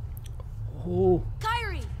 Oh.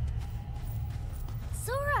 Kyrie!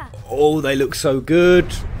 Sora! Oh, they look so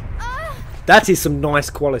good. That is some nice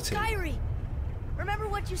quality. Kyrie! Remember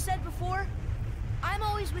what you said before? I'm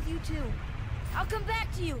always with you too. I'll come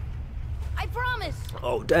back to you. I promise.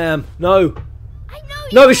 Oh, damn. No. I know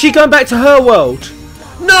you. No, is she going back to her world?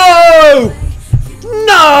 No!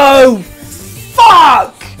 No!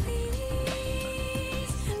 Fuck!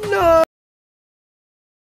 No!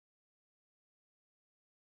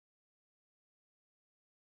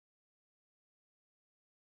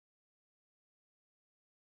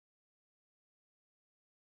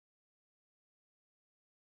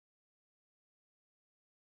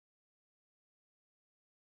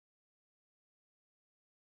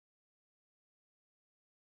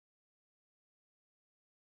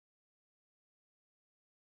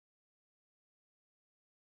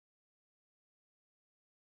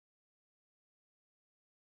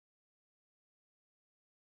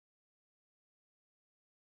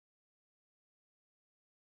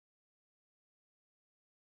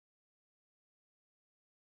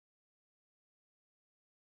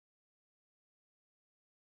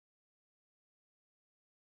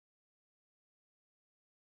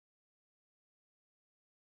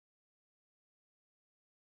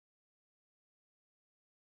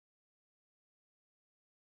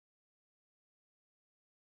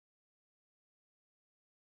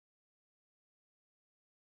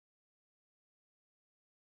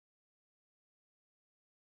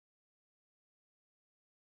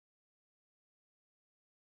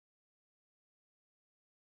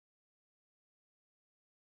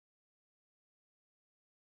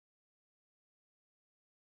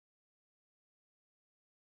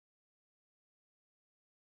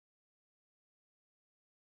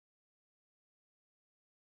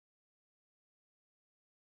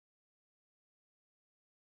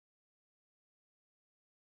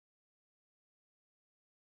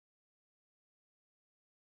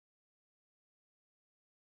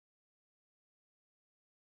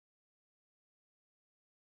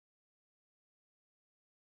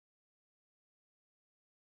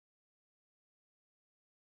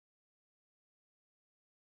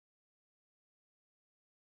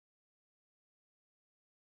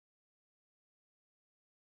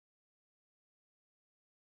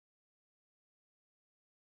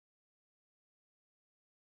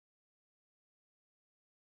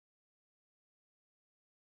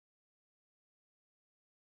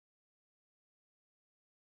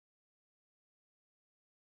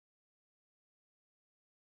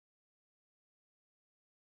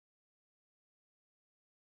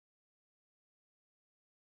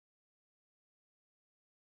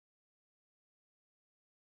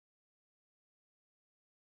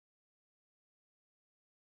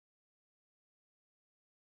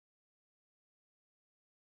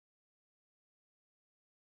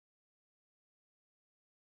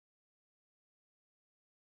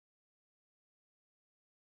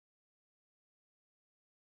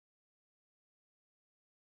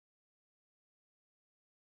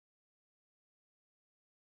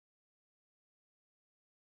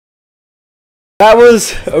 That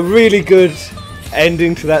was a really good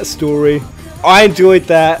ending to that story. I enjoyed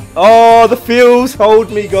that. Oh, the feels hold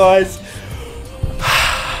me, guys.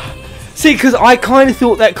 See, because I kind of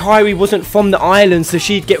thought that Kyrie wasn't from the island, so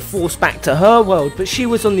she'd get forced back to her world, but she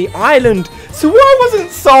was on the island. So why wasn't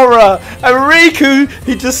Sora and Riku?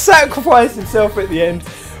 He just sacrificed himself at the end.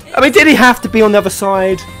 I mean, did he have to be on the other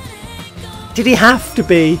side? Did he have to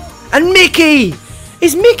be? And Mickey!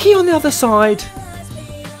 Is Mickey on the other side?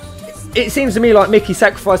 It seems to me like Mickey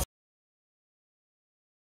sacrificed.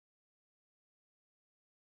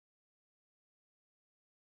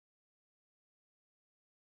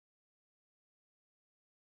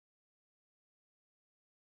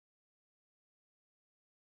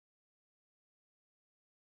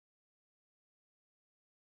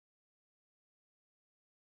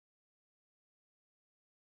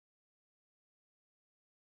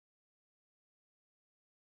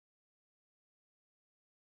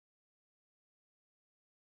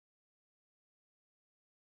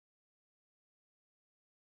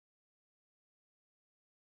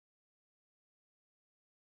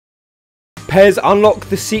 Pez, unlock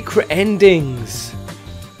the secret endings.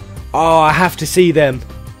 Oh, I have to see them.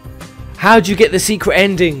 How'd you get the secret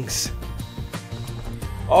endings?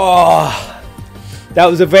 Oh, that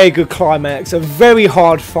was a very good climax. A very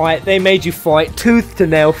hard fight. They made you fight tooth to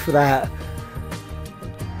nail for that.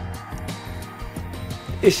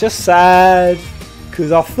 It's just sad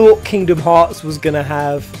because I thought Kingdom Hearts was going to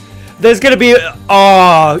have... There's going to be...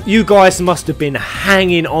 Oh, you guys must have been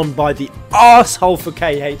hanging on by the arsehole for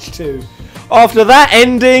KH2. After that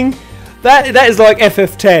ending, That is like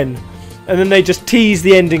FF10. And then they just tease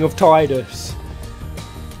the ending of Tidus.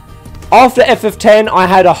 After FF10, I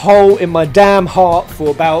had a hole in my damn heart for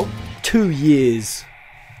about 2 years.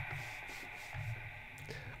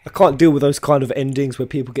 I can't deal with those kind of endings where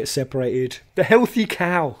people get separated. The healthy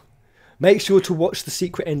cow. Make sure to watch the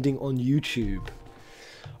secret ending on YouTube.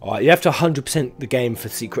 Alright, you have to 100% the game for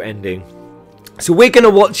secret ending. So we're going to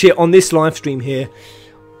watch it on this live stream here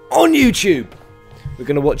on YouTube. We're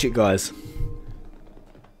going to watch it, guys.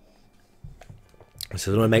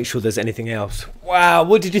 So I want to make sure there's anything else. Wow,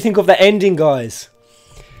 what did you think of the ending, guys?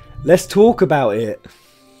 Let's talk about it.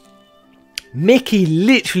 Mickey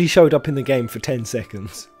literally showed up in the game for 10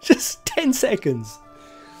 seconds. Just 10 seconds.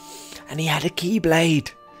 And he had a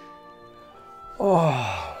keyblade.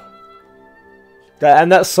 Oh.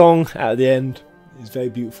 And that song at the end is very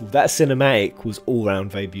beautiful. That cinematic was all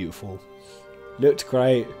round very beautiful. Looked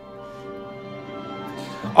great.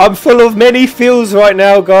 I'm full of many feels right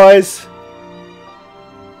now, guys.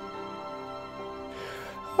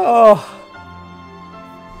 Oh.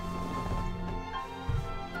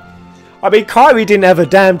 I mean, Kairi didn't have a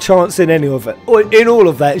damn chance in any of it. Or in all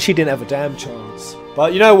of that, she didn't have a damn chance.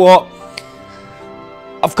 But you know what?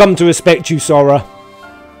 I've come to respect you, Sora.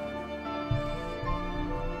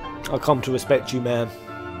 I've come to respect you, man.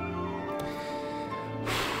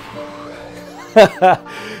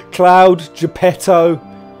 Cloud, Geppetto,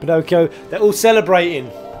 Pinocchio, they're all celebrating.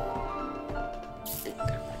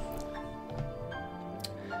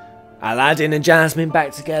 Aladdin and Jasmine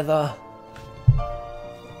back together.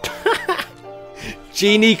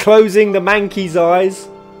 Genie closing the Mankey's eyes.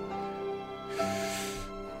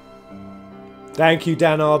 Thank you,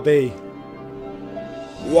 Dan RB.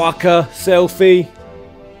 Waka, selfie.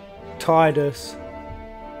 Tidus.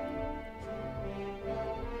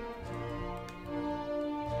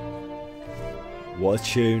 What a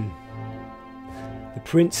tune. The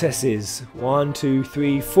princesses. 1, 2,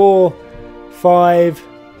 3, 4, 5.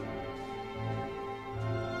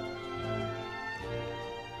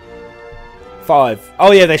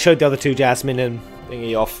 Oh yeah, they showed the other two, Jasmine and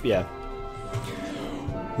thingy off, yeah.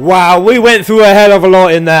 Wow, we went through a hell of a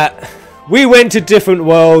lot in that. We went to different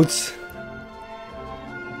worlds.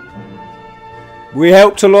 We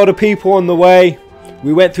helped a lot of people on the way.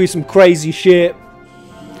 We went through some crazy shit.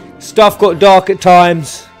 Stuff got dark at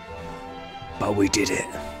times. But we did it.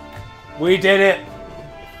 We did it.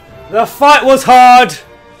 The fight was hard.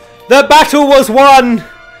 The battle was won.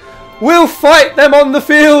 We'll fight them on the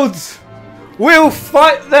fields. We'll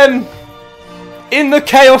fight them in the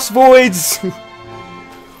chaos voids.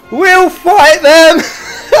 We'll fight them.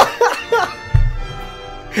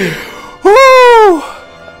 Woo!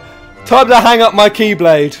 Time to hang up my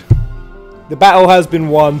keyblade. The battle has been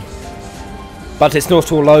won. But it's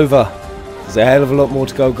not all over. There's a hell of a lot more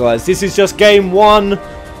to go, guys. This is just game 1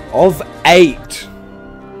 of 8.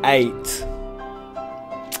 8.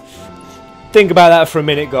 Think about that for a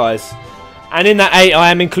minute, guys. And in that 8,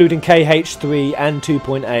 I am including KH3 and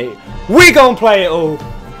 2.8. We gonna play it all.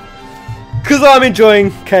 Because I'm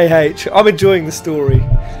enjoying KH. I'm enjoying the story.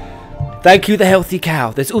 Thank you, the healthy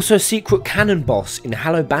cow. There's also a secret cannon boss in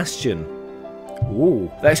Hallow Bastion.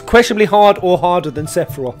 Ooh, that's questionably hard or harder than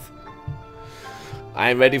Sephiroth. I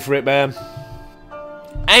ain't ready for it, man.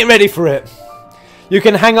 I ain't ready for it. You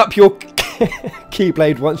can hang up your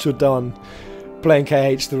keyblade once you're done playing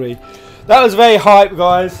KH3. That was very hype,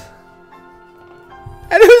 guys.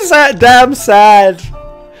 And it was that damn sad.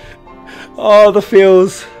 Oh, the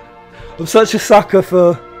feels. I'm such a sucker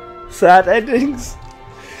for sad endings.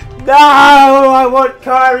 No, I want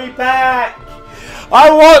Kairi back.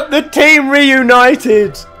 I want the team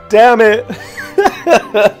reunited. Damn it.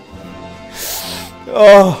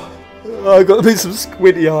 Oh, I got me some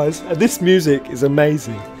squinty eyes. And this music is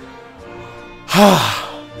amazing.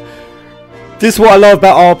 This is what I love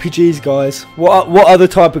about RPGs, guys. What other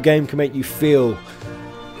type of game can make you feel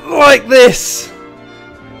like this?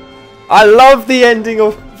 I love the ending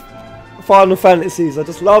of Final Fantasies. I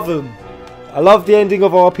just love them. I love the ending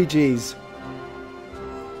of RPGs.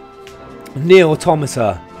 Nier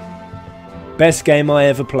Automata. Best game I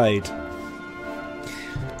ever played.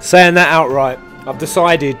 Saying that outright. I've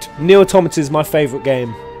decided Nier Automata is my favourite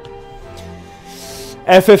game.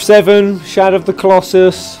 FF7, Shadow of the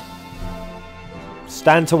Colossus.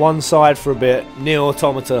 Stand to one side for a bit. Nier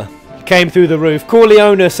Automata. Came through the roof.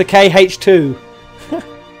 Corleonis, a KH2.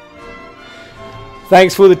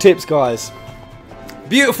 Thanks for the tips, guys.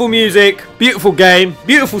 Beautiful music, beautiful game,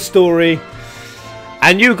 beautiful story.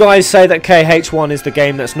 And you guys say that KH1 is the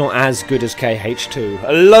game that's not as good as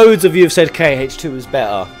KH2. Loads of you have said KH2 is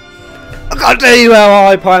better. I can't tell you how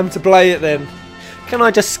hype I am to play it then. Can I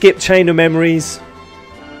just skip Chain of Memories?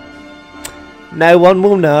 No one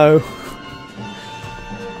will know.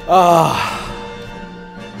 Ah.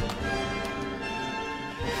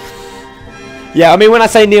 Yeah, I mean, when I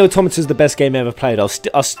say Nier Automata's the best game ever played,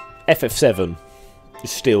 FF7 is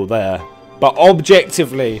still there. But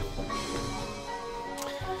objectively,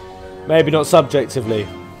 maybe not subjectively.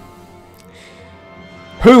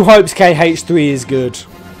 Who hopes KH3 is good?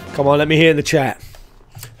 Come on, let me hear in the chat.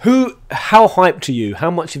 How hyped are you? How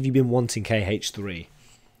much have you been wanting KH3?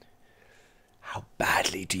 How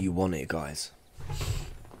badly do you want it, guys?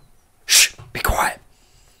 Shh, be quiet.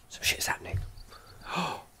 Some shit's happening.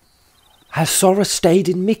 Has Sora stayed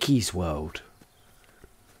in Mickey's world?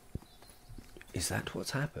 Is that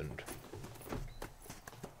what's happened?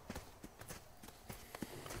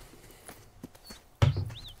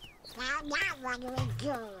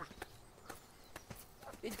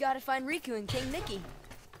 We've got to find Riku and King Mickey.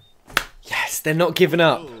 Yes, they're not giving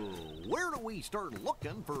up. Where do we start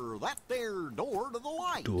looking for that there door to the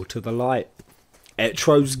light? Door to the light.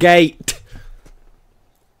 Etro's Gate.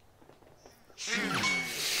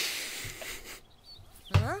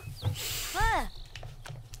 Huh? Huh?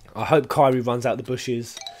 I hope Kyrie runs out the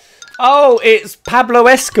bushes. Oh, it's Pablo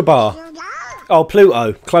Escobar. Oh,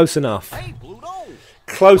 Pluto. Close enough. Hey, Pluto!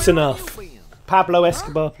 Close Where enough. have you been? Pablo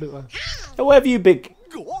Escobar, Pluto. Oh, where have you been?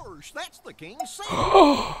 Gosh, that's the king's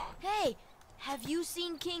son. Hey, have you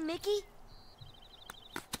seen King Mickey?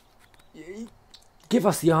 Give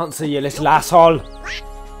us the answer, you little asshole.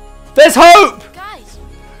 There's hope! Guys,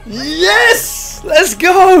 Yes! Let's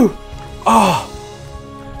go! Oh.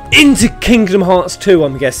 Into Kingdom Hearts 2,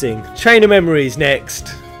 I'm guessing. Chain of Memories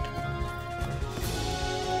next.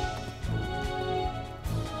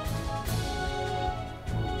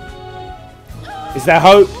 Is there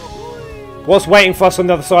hope? What's waiting for us on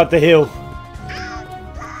the other side of the hill?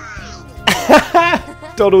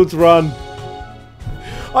 Donald's run.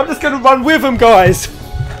 I'm just going to run with him, guys.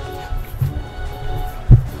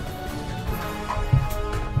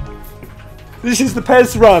 This is the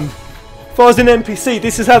Pez run. If I was an NPC,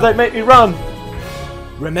 this is how they make me run.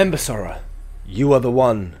 Remember, Sora, you are the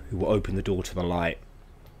one who will open the door to the light.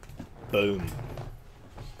 Boom.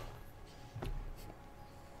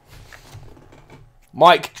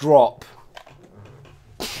 Mic drop.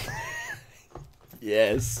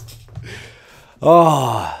 Yes.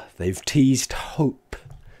 Ah, they've teased hope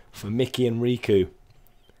for Mickey and Riku.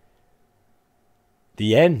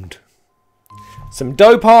 The end. Some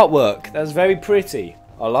dope artwork. That's very pretty.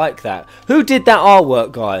 I like that. Who did that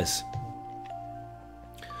artwork, guys?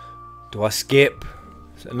 Do I skip?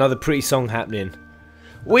 There's another pretty song happening.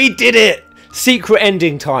 We did it! Secret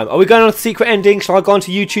ending time. Are we going on to secret ending? Shall I go on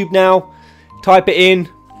to YouTube now? Type it in.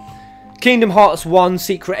 Kingdom Hearts 1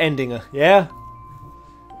 secret ending. Yeah?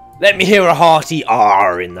 Let me hear a hearty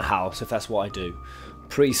R in the house if that's what I do.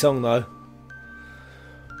 Pretty song though.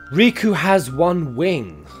 Riku has one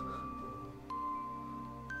wing.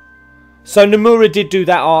 So Nomura did do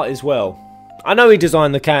that art as well. I know he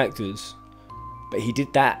designed the characters, but he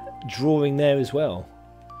did that drawing there as well.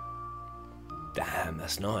 Damn,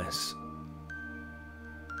 that's nice.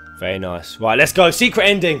 Very nice. Right, let's go. Secret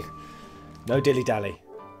ending. No dilly-dally.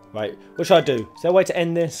 Right, what should I do? Is there a way to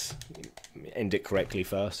end this? End it correctly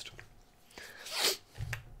first.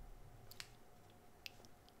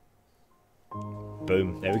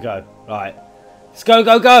 Boom. There we go. Right. Let's go,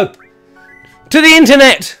 go, go. To the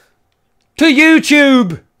internet. To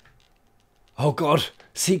YouTube. Oh, God.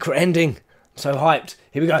 Secret ending. I'm so hyped.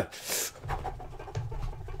 Here we go.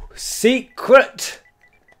 Secret.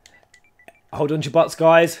 Hold on to your butts,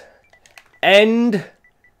 guys. End.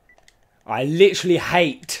 I literally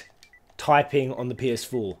hate typing on the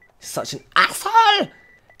PS4. Such an asshole.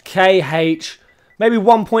 KH. Maybe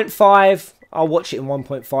 1.5. I'll watch it in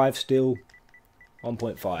 1.5 still.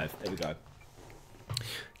 1.5. There we go.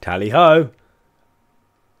 Tally ho.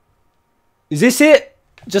 Is this it?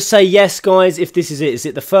 Just say yes, guys, if this is it. Is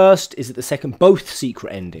it the first? Is it the second? Both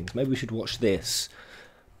secret endings. Maybe we should watch this.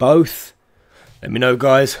 Both. Let me know,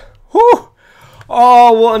 guys. Whew.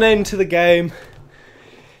 Oh, what an end to the game.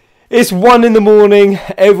 It's 1 in the morning.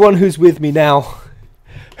 Everyone who's with me now.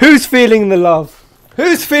 Who's feeling the love?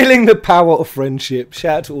 Who's feeling the power of friendship?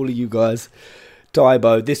 Shout out to all of you guys.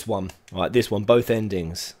 Daibo, this one. Right, this one. Both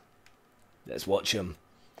endings. Let's watch them.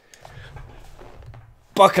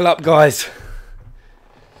 Buckle up, guys.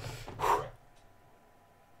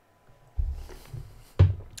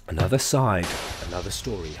 Another side. Another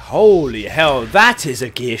story. Holy hell, that is a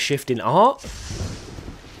gear shift in art.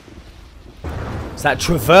 Is that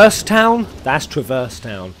Traverse Town? That's Traverse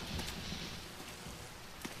Town.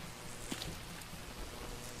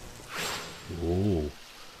 Ooh.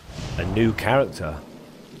 A new character.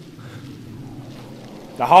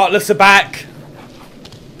 The Heartless are back.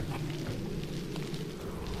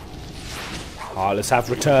 Heartless have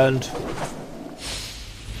returned.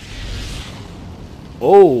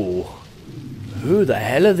 Oh, who the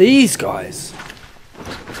hell are these guys?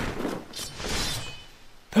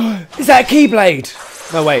 Is that a keyblade?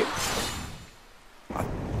 No, wait.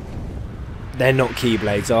 They're not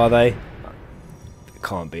keyblades, are they? It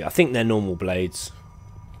can't be. I think they're normal blades.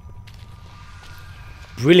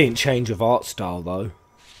 Brilliant change of art style, though.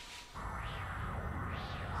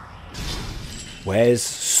 Where's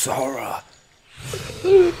Sora?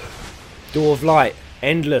 Door of Light.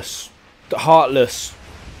 Endless. Heartless.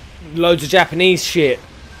 Loads of Japanese shit.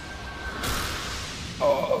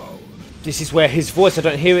 Oh, this is where his voice, I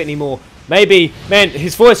don't hear it anymore. Maybe, man,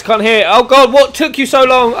 his voice can't hear it. Oh god, what took you so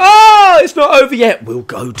long? Oh, it's not over yet. We'll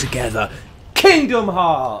go together. Kingdom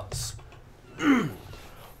Hearts.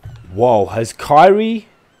 Whoa, has Kairi?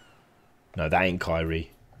 No, that ain't Kairi.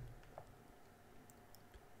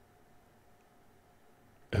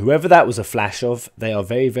 Whoever that was a flash of, they are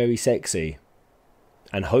very, very sexy.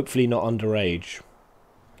 And hopefully not underage.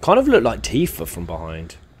 Kind of look like Tifa from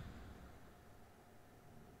behind.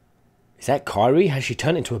 Is that Kairi? Has she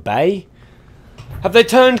turned into a bae? Have they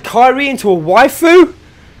turned Kairi into a waifu?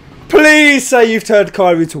 Please say you've turned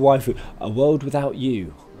Kairi into a waifu. A world without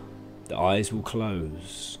you. The eyes will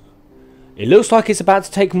close. It looks like it's about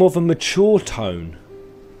to take more of a mature tone.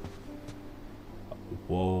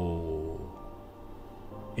 Whoa.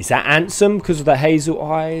 Is that Ansem because of the hazel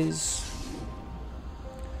eyes?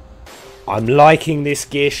 I'm liking this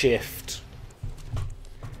gear shift.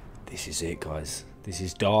 This is it, guys. This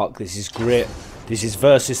is dark. This is grit. This is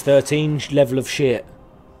versus 13 level of shit.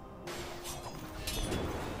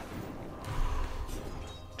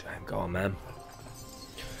 Damn, go on, man.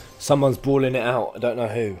 Someone's brawling it out. I don't know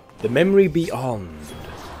who. The memory beyond.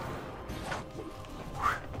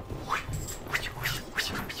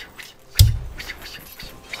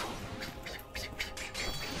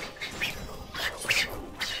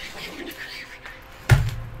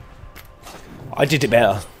 I did it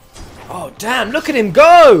better. Oh, damn, look at him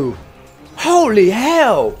go! Holy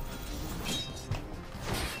hell!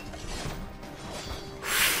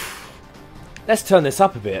 Let's turn this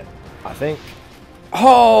up a bit, I think.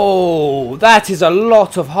 Oh, that is a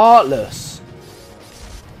lot of Heartless.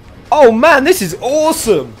 Oh man, this is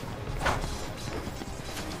awesome!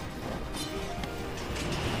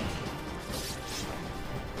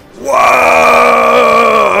 Whoa!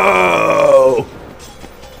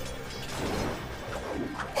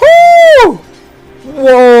 Woo!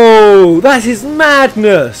 Whoa, that is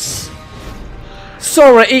madness!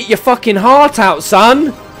 Sora, eat your fucking heart out,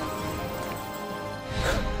 son!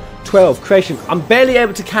 12, creation. I'm barely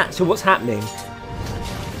able to capture what's happening.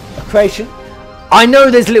 A creation. I know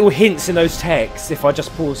there's little hints in those texts if I just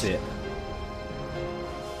pause it.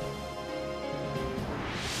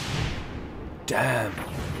 Damn.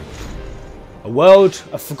 A world,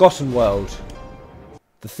 a forgotten world.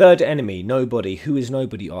 The third enemy, nobody. Who is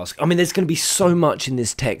nobody, ask. I mean, there's going to be so much in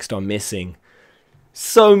this text I'm missing.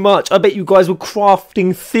 So much. I bet you guys were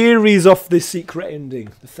crafting theories off this secret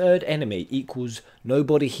ending. The third enemy equals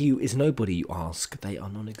nobody. Who is nobody, you ask. They are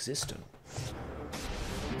non-existent.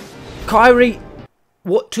 Kairi,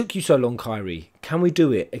 what took you so long, Kairi? Can we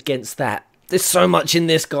do it against that? There's so much in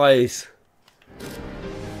this, guys.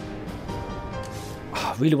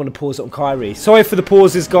 I really want to pause it on Kairi. Sorry for the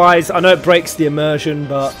pauses, guys. I know it breaks the immersion,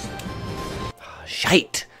 but...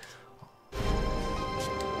 shite.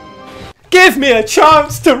 Give me a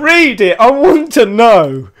chance to read it. I want to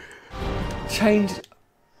know. Change.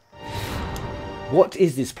 What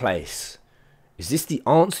is this place? Is this the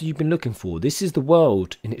answer you've been looking for? This is the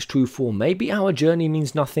world in its true form. Maybe our journey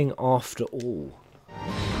means nothing after all.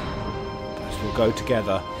 Guys, we'll go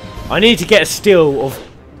together. I need to get a still of...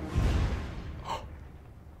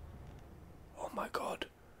 oh my god.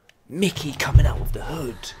 Mickey coming out of the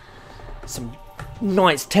hood. Some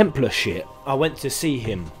Knights Templar shit. I went to see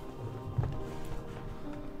him.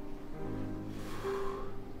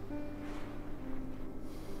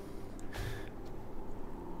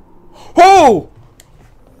 Oh!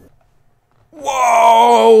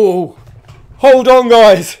 Whoa! Hold on,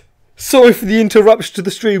 guys. Sorry for the interruption to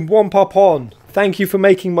the stream. One pop on. Thank you for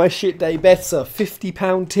making my shit day better.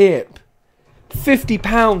 £50 tip.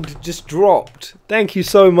 £50 just dropped. Thank you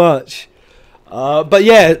so much. But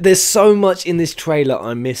yeah, there's so much in this trailer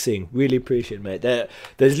I'm missing. Really appreciate it, mate.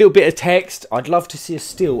 There's a little bit of text. I'd love to see a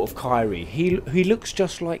still of Kairi. He looks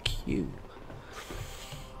just like you.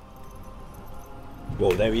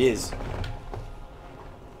 Well, there he is.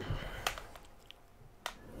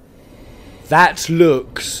 That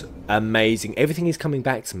looks amazing. Everything is coming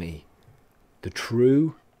back to me. The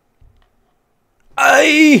true...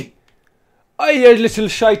 Ay! Ay, you little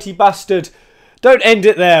shitey bastard. Don't end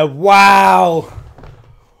it there. Wow.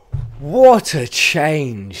 What a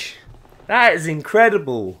change. That is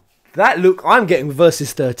incredible. That look, I'm getting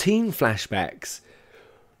Versus 13 flashbacks.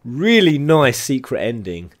 Really nice secret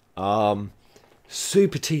ending.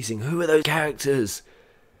 Super teasing. Who are those characters?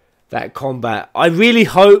 That combat. I really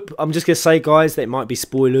hope, I'm just going to say, guys, that it might be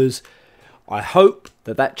spoilers. I hope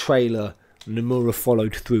that that trailer, Nomura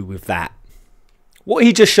followed through with that. What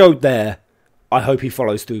he just showed there, I hope he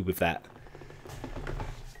follows through with that.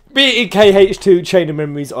 Be it in KH2, Chain of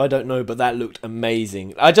Memories, I don't know, but that looked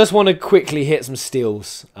amazing. I just want to quickly hit some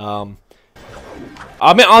stills. I mean,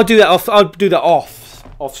 I'll do that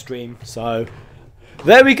off stream. So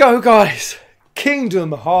there we go, guys.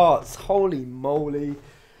 Kingdom Hearts, holy moly.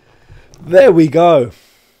 There we go.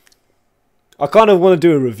 I kind of want to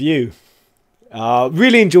do a review.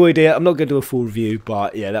 Really enjoyed it. I'm not going to do a full review,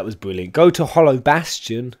 but yeah, that was brilliant. Go to Hollow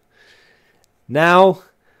Bastion. Now,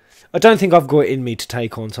 I don't think I've got it in me to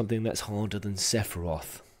take on something that's harder than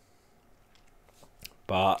Sephiroth.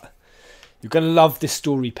 But you're going to love this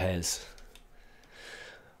story, Pez.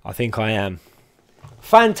 I think I am.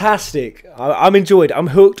 Fantastic. I'm enjoyed. I'm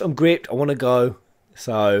hooked. I'm gripped. I want to go.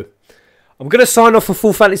 So I'm going to sign off for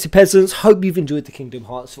Full Fantasy Peasants. Hope you've enjoyed the Kingdom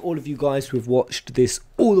Hearts. For all of you guys who have watched this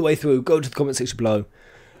all the way through, go to the comment section below.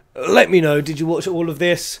 Let me know, did you watch all of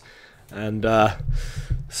this? And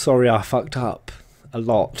sorry I fucked up a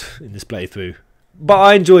lot in this playthrough. But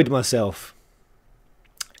I enjoyed myself.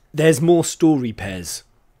 There's more story, Pez.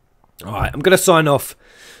 Alright, I'm going to sign off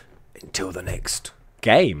until the next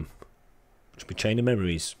game. Which will be Chain of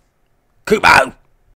Memories. Kubo!